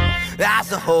elegant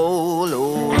as a whole,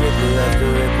 oh, ripple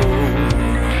after ripple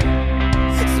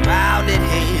surrounded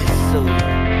his soul.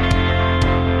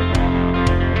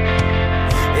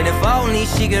 And if only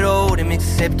she could hold him,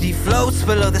 except he floats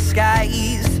below the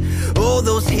skies. All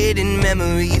those hidden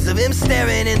memories of him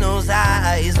staring in those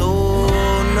eyes. Oh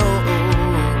no,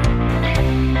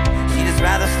 she'd just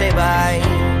rather stay by.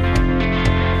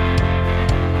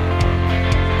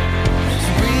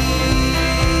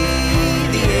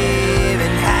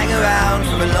 Around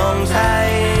for a long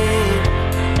time.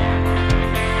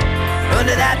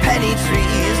 Under that penny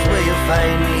tree is where you'll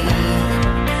find me.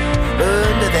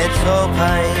 Under that tall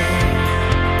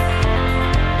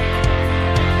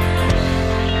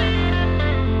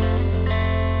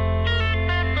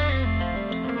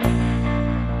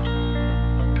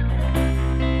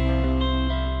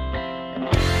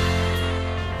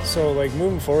So like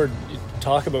moving forward,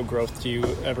 talk about growth. Do you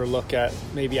ever look at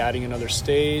maybe adding another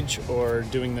stage or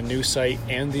doing the new site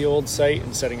and the old site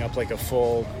and setting up like a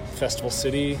full festival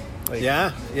city?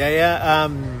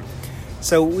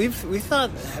 So we thought,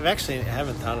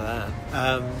 haven't thought of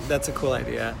that. That's a cool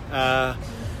idea.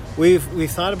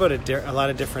 We've thought about a lot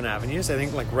of different avenues. I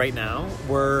think like right now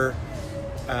we're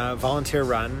volunteer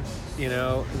run,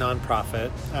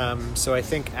 nonprofit. So I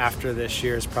think after this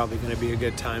year is probably going to be a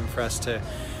good time for us to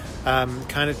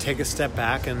kind of take a step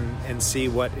back and see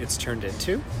what it's turned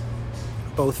into,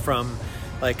 both from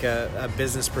like a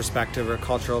business perspective or a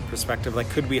cultural perspective. Like,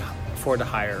 could we afford to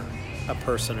hire a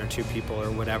person or two people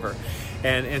or whatever,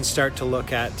 and start to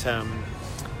look at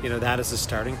that as a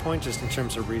starting point, just in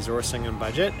terms of resourcing and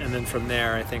budget. And then from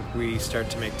there, I think we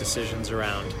start to make decisions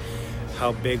around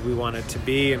how big we want it to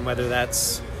be, and whether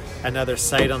that's another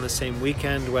site on the same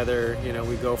weekend, whether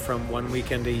we go from one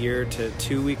weekend a year to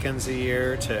 2 weekends a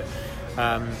year to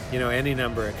any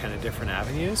number of kind of different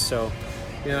avenues. So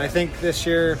I think this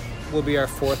year will be our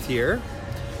 4th year,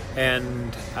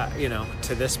 and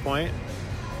to this point,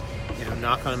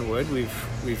 knock on wood,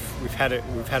 we've had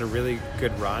a really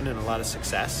good run and a lot of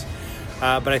success.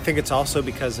 But I think it's also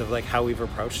because of like how we've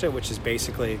approached it, which is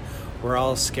basically we're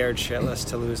all scared shitless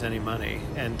to lose any money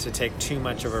and to take too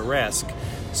much of a risk.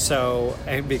 So,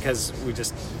 and because we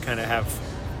just kind of have,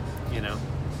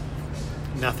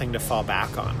 nothing to fall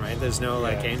back on, right? There's no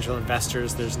like angel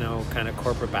investors. There's no kind of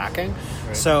corporate backing.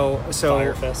 Right. So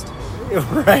Firefest.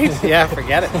 Right? Yeah,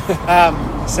 forget it.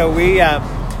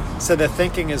 So the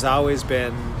thinking has always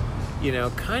been,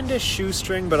 kind of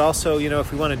shoestring, but also,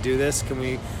 if we want to do this, can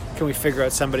we figure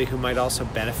out somebody who might also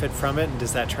benefit from it, and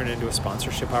does that turn into a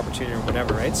sponsorship opportunity or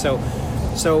whatever, right? So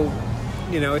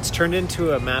it's turned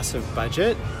into a massive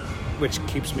budget, which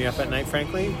keeps me up at night,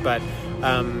 frankly, but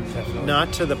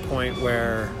not to the point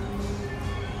where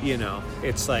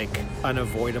it's like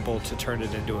unavoidable to turn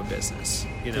it into a business,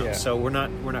 So we're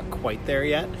not quite there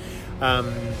yet,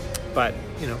 but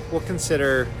we'll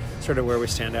consider sort of where we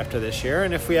stand after this year,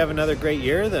 and if we have another great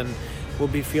year, then we'll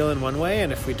be feeling one way,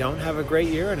 and if we don't have a great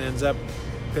year and it ends up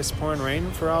piss pouring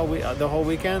rain for the whole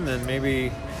weekend, then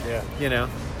maybe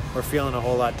we're feeling a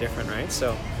whole lot different, right?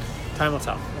 So time will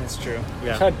tell. That's true. Yeah.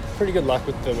 We've had pretty good luck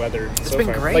with the weather so been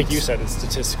far. great. Like you said, it's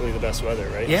statistically the best weather,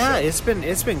 right? Yeah, So-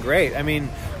 it's been great. I mean,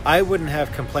 I wouldn't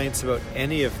have complaints about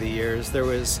any of the years. There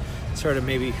was sort of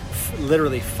maybe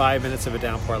literally 5 minutes of a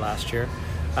downpour last year,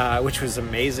 which was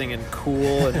amazing and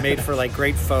cool and made for like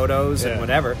great photos and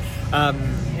whatever.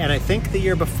 And I think the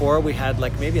year before we had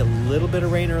like maybe a little bit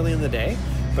of rain early in the day,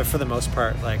 but for the most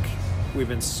part, like we've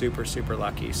been super, super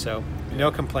lucky. So no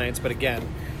complaints. But again,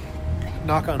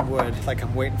 knock on wood, like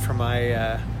I'm waiting for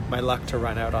my my luck to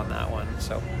run out on that one.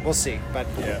 So we'll see. But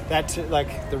that's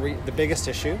like the biggest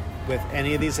issue with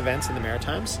any of these events in the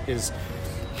Maritimes is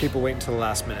people wait until the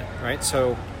last minute, right?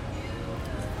 So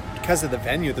because of the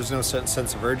venue, there's no certain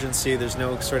sense of urgency. There's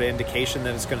no sort of indication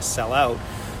that it's going to sell out.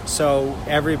 So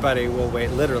everybody will wait,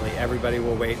 literally everybody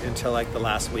will wait until like the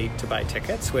last week to buy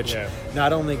tickets, which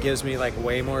not only gives me like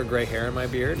way more gray hair in my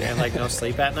beard and like no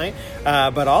sleep at night,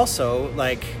 but also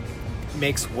like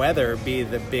makes weather be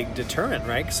the big deterrent,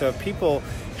 right? So if people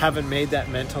haven't made that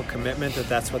mental commitment that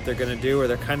that's what they're going to do, or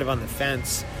they're kind of on the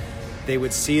fence, they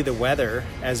would see the weather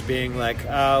as being like,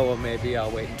 oh, well, maybe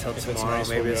I'll wait until If tomorrow. it's nice,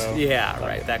 Maybe we'll it's go.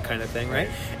 right, that kind of thing, right?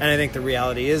 And I think the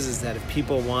reality is that if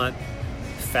people want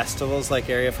festivals like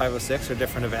Area 506 or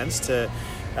different events to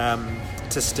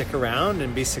stick around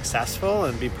and be successful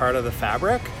and be part of the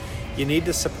fabric, you need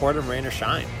to support them rain or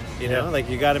shine. You know, like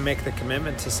you got to make the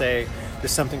commitment to say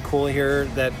there's something cool here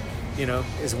that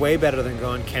is way better than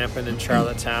going camping in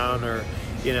Charlottetown or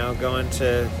going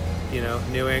to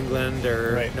New England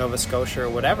or Nova Scotia or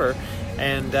whatever,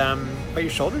 and put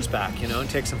your shoulders back, and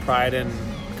take some pride in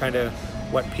kind of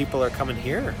what people are coming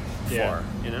here for,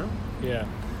 Yeah.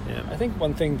 I think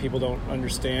one thing people don't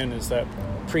understand is that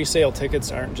pre-sale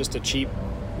tickets aren't just a cheap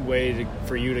way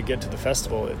for you to get to the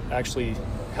festival. It actually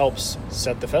helps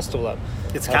set the festival up.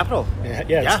 It's capital.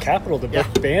 It's capital to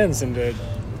book bands and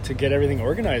to get everything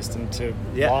organized and to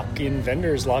lock in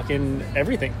vendors, lock in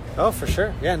everything. Oh, for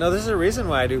sure. Yeah, no, this is a reason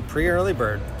why I do pre-early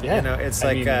bird. Yeah. It's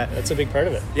I mean, that's a big part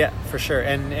of it. Yeah, for sure.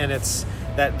 And it's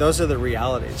that those are the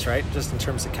realities, right? Just in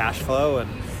terms of cash flow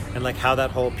and like how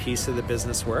that whole piece of the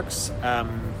business works.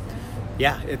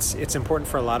 It's important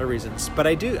for a lot of reasons. But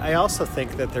I also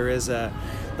think that there is a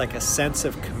sense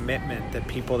of commitment that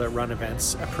people that run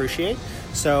events appreciate.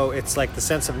 So it's like the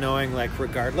sense of knowing, like,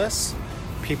 regardless,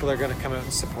 people are going to come out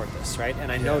and support this, right?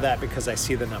 And I know that because I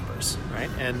see the numbers, right?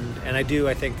 And I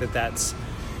think that that's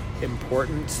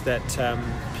important, that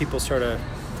people sort of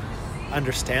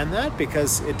understand that,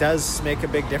 because it does make a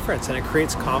big difference, and it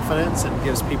creates confidence and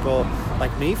gives people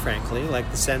like me, frankly, like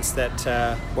the sense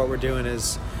that what we're doing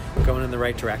is going in the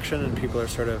right direction, and people are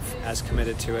sort of as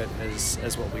committed to it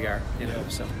as what we are,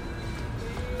 so.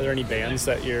 Are there any bands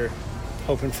that you're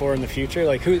hoping for in the future?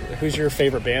 Like who's your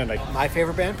favorite band? Like my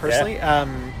favorite band personally,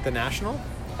 The National.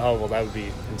 Oh, well, that would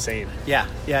be insane. Yeah.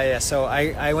 So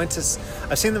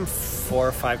I've seen them 4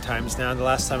 or 5 times now. The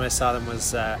last time I saw them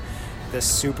was this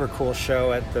super cool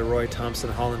show at the Roy Thompson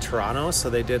Hall in Toronto. So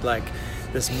they did like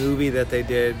this movie that they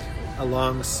did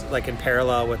along, like in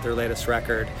parallel with their latest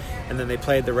record, and then they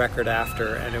played the record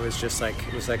after, and it was like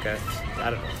a,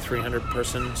 I don't know, 300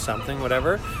 person something,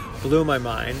 whatever. Blew my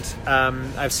mind.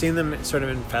 I've seen them sort of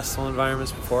in festival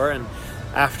environments before, and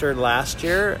after last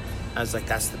year I was like,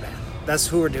 that's the band. That's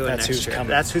who we're doing That's next who's year. coming.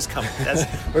 That's who's coming.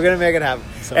 We're gonna make it happen.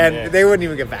 Someday. And they wouldn't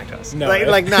even get back to us. No,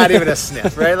 like not even a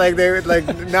sniff, right? Like they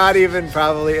would not even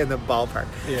probably in the ballpark.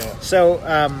 Yeah. So,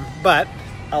 but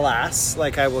alas,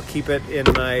 like I will keep it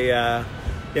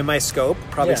in my scope.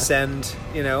 Probably send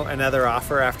another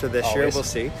offer after this year. Always. We'll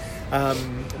see.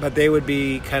 But they would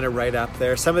be kind of right up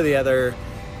there. Some of the other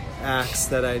acts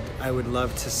that I would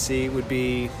love to see would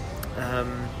be.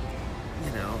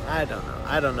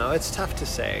 I don't know. It's tough to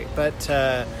say, but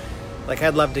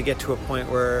I'd love to get to a point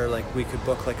where like we could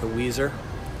book like a Weezer,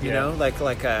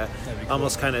 like a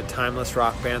almost kind of timeless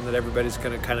rock band that everybody's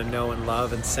going to kind of know and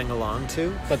love and sing along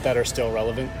to, but that are still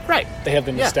relevant. Right. They have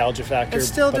the nostalgia factor, and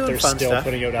still but doing they're fun still stuff,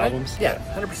 putting out right? albums. Yeah,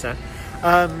 100%.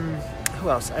 Who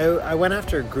else? I went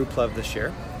after Group Love this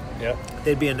year. Yeah.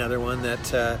 They'd be another one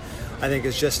that I think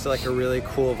is just like a really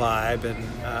cool vibe,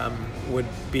 and would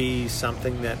be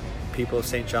something that people of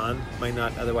St. John might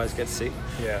not otherwise get to see.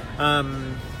 Yeah.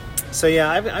 So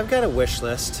yeah, I've got a wish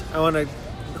list. I want to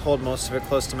hold most of it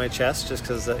close to my chest, just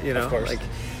because Of course. like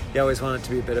you always want it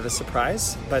to be a bit of a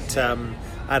surprise. But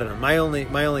I don't know. My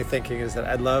only thinking is that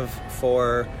I'd love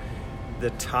for the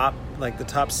top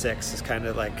 6 is kind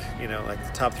of like like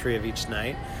the top 3 of each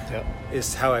night. Yep.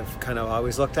 Is how I've kind of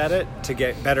always looked at it, to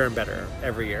get better and better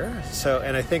every year. So,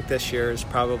 and I think this year is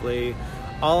probably,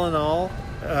 all in all,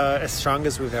 as strong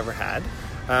as we've ever had,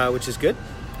 which is good.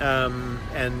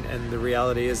 And the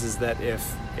reality is that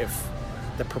if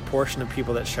the proportion of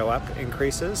people that show up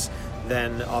increases,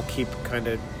 then I'll keep kind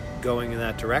of going in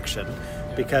that direction,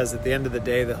 because at the end of the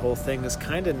day, the whole thing is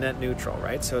kind of net neutral,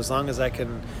 right? So as long as I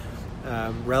can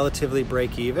relatively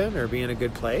break even or be in a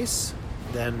good place,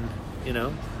 then,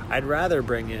 I'd rather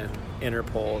bring in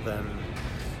Interpol than,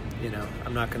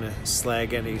 I'm not going to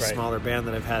slag any smaller band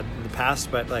that I've had in the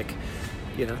past, but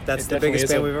that's the biggest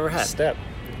band we've ever had.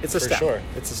 It's a step. Sure.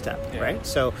 It's a step, right?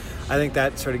 So I think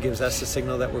that sort of gives us a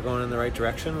signal that we're going in the right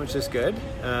direction, which is good.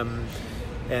 I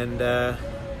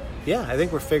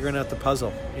think we're figuring out the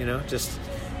puzzle, just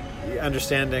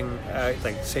understanding,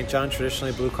 like St. John,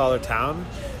 traditionally blue-collar town,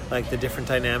 like the different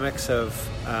dynamics of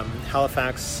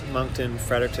Halifax, Moncton,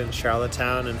 Fredericton,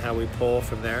 Charlottetown, and how we pull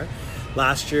from there.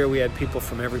 Last year, we had people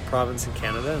from every province in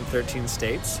Canada in 13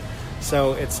 states.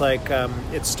 So it's like,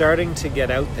 it's starting to get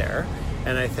out there.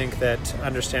 And I think that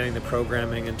understanding the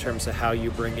programming in terms of how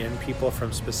you bring in people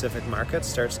from specific markets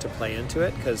starts to play into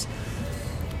it, because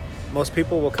most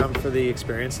people will come for the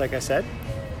experience, like I said,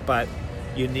 but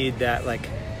you need that,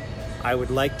 I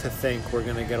would like to think we're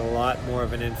going to get a lot more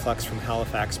of an influx from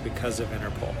Halifax because of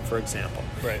Interpol, for example.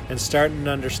 Right. And starting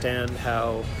to understand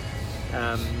how,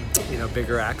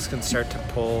 bigger acts can start to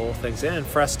pull things in. And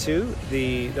for us too,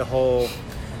 the whole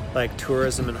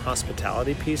tourism and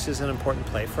hospitality piece is an important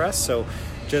play for us. So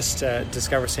just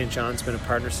Discover St. John's been a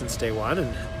partner since day one,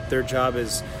 and their job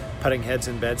is putting heads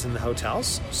in beds in the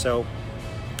hotels. So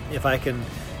if I can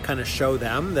kind of show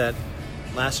them that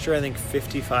last year, I think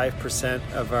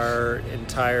 55% of our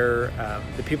entire,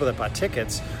 the people that bought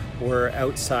tickets were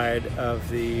outside of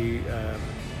the,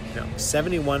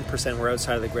 71% were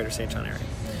outside of the Greater St. John area,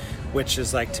 which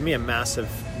is to me a massive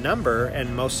number,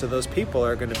 and most of those people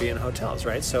are going to be in hotels,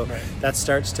 right? So that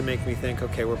starts to make me think,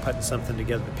 okay, we're putting something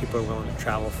together that people are willing to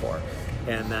travel for,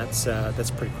 and that's a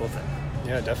pretty cool thing.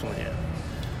 Yeah, definitely. Yeah.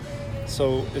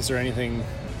 So is there anything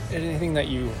that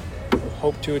you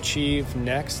hope to achieve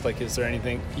next? Is there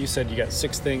anything, you said you got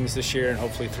 6 things this year and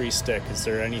hopefully 3 stick. Is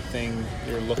there anything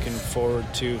you're looking forward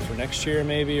to for next year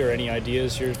maybe, or any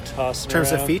ideas you're tossing in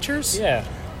terms around? Of features? Yeah.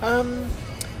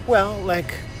 Well,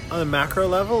 on a macro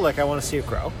level, I want to see it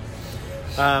grow.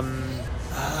 Like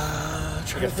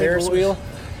a Ferris wheel?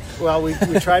 Well, we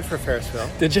tried for Ferris wheel.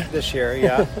 Did you? This year,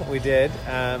 yeah, we did.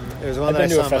 There was one I've that I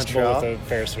been saw to a festival in Montreal. with a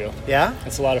Ferris wheel. Yeah?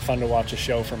 It's a lot of fun to watch a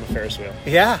show from a Ferris wheel.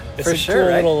 Yeah, it's for a sure. Cool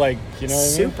right? little, you know what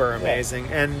I mean? Super amazing.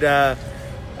 Yeah. And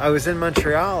I was in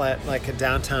Montreal at a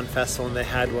downtown festival, and they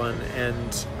had one,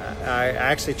 and I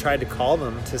actually tried to call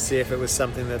them to see if it was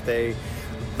something that they,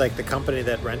 the company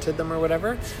that rented them or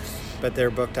whatever, but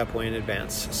they're booked up way in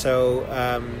advance. So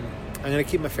I'm going to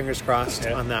keep my fingers crossed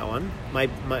on that one.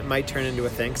 Might turn into a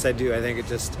thing, because I think it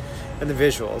just, and the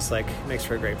visuals, makes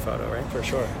for a great photo, right? For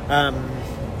sure.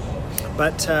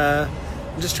 But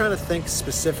I'm just trying to think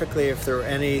specifically if there were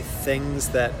any things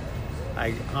that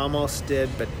I almost did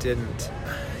but didn't.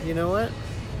 You know what?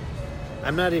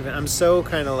 I'm so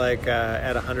kind of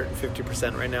at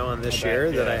 150% right now on this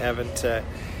year that I haven't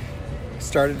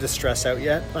started to stress out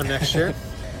yet on next year.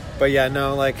 But yeah,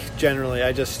 no, generally,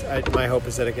 my hope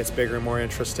is that it gets bigger and more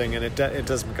interesting, and it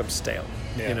doesn't become stale.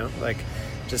 Yeah.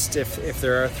 Just if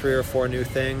there are 3 or 4 new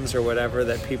things or whatever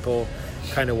that people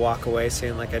kind of walk away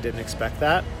saying I didn't expect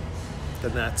that,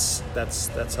 then that's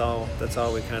all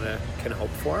we kind of can hope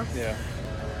for. Yeah.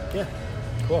 Yeah.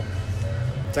 Cool.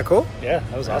 Is that cool? Yeah,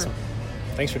 that was awesome.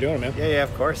 Thanks for doing it, man. Yeah,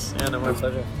 of course. Yeah, no, my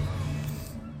pleasure.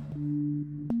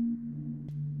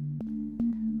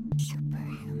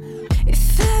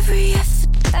 If every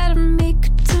effort that I make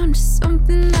could turn to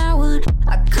something I want,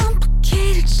 I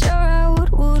complicated, sure I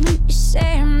wouldn't you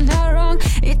say I'm not wrong?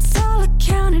 It's all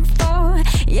accounted for,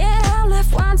 yeah, I'm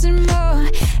left wanting more.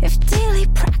 If daily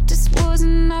practice was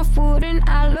enough, wouldn't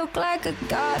I look like a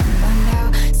god? Find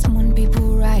out someone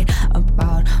people write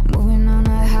about, moving on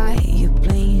a high, you're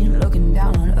plain, looking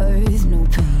down on earth, no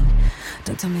pain.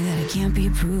 Don't tell me that it can't be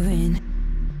proven.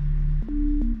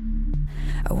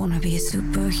 I wanna be a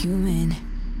superhuman.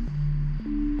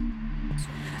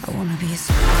 I wanna be a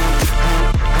superhuman.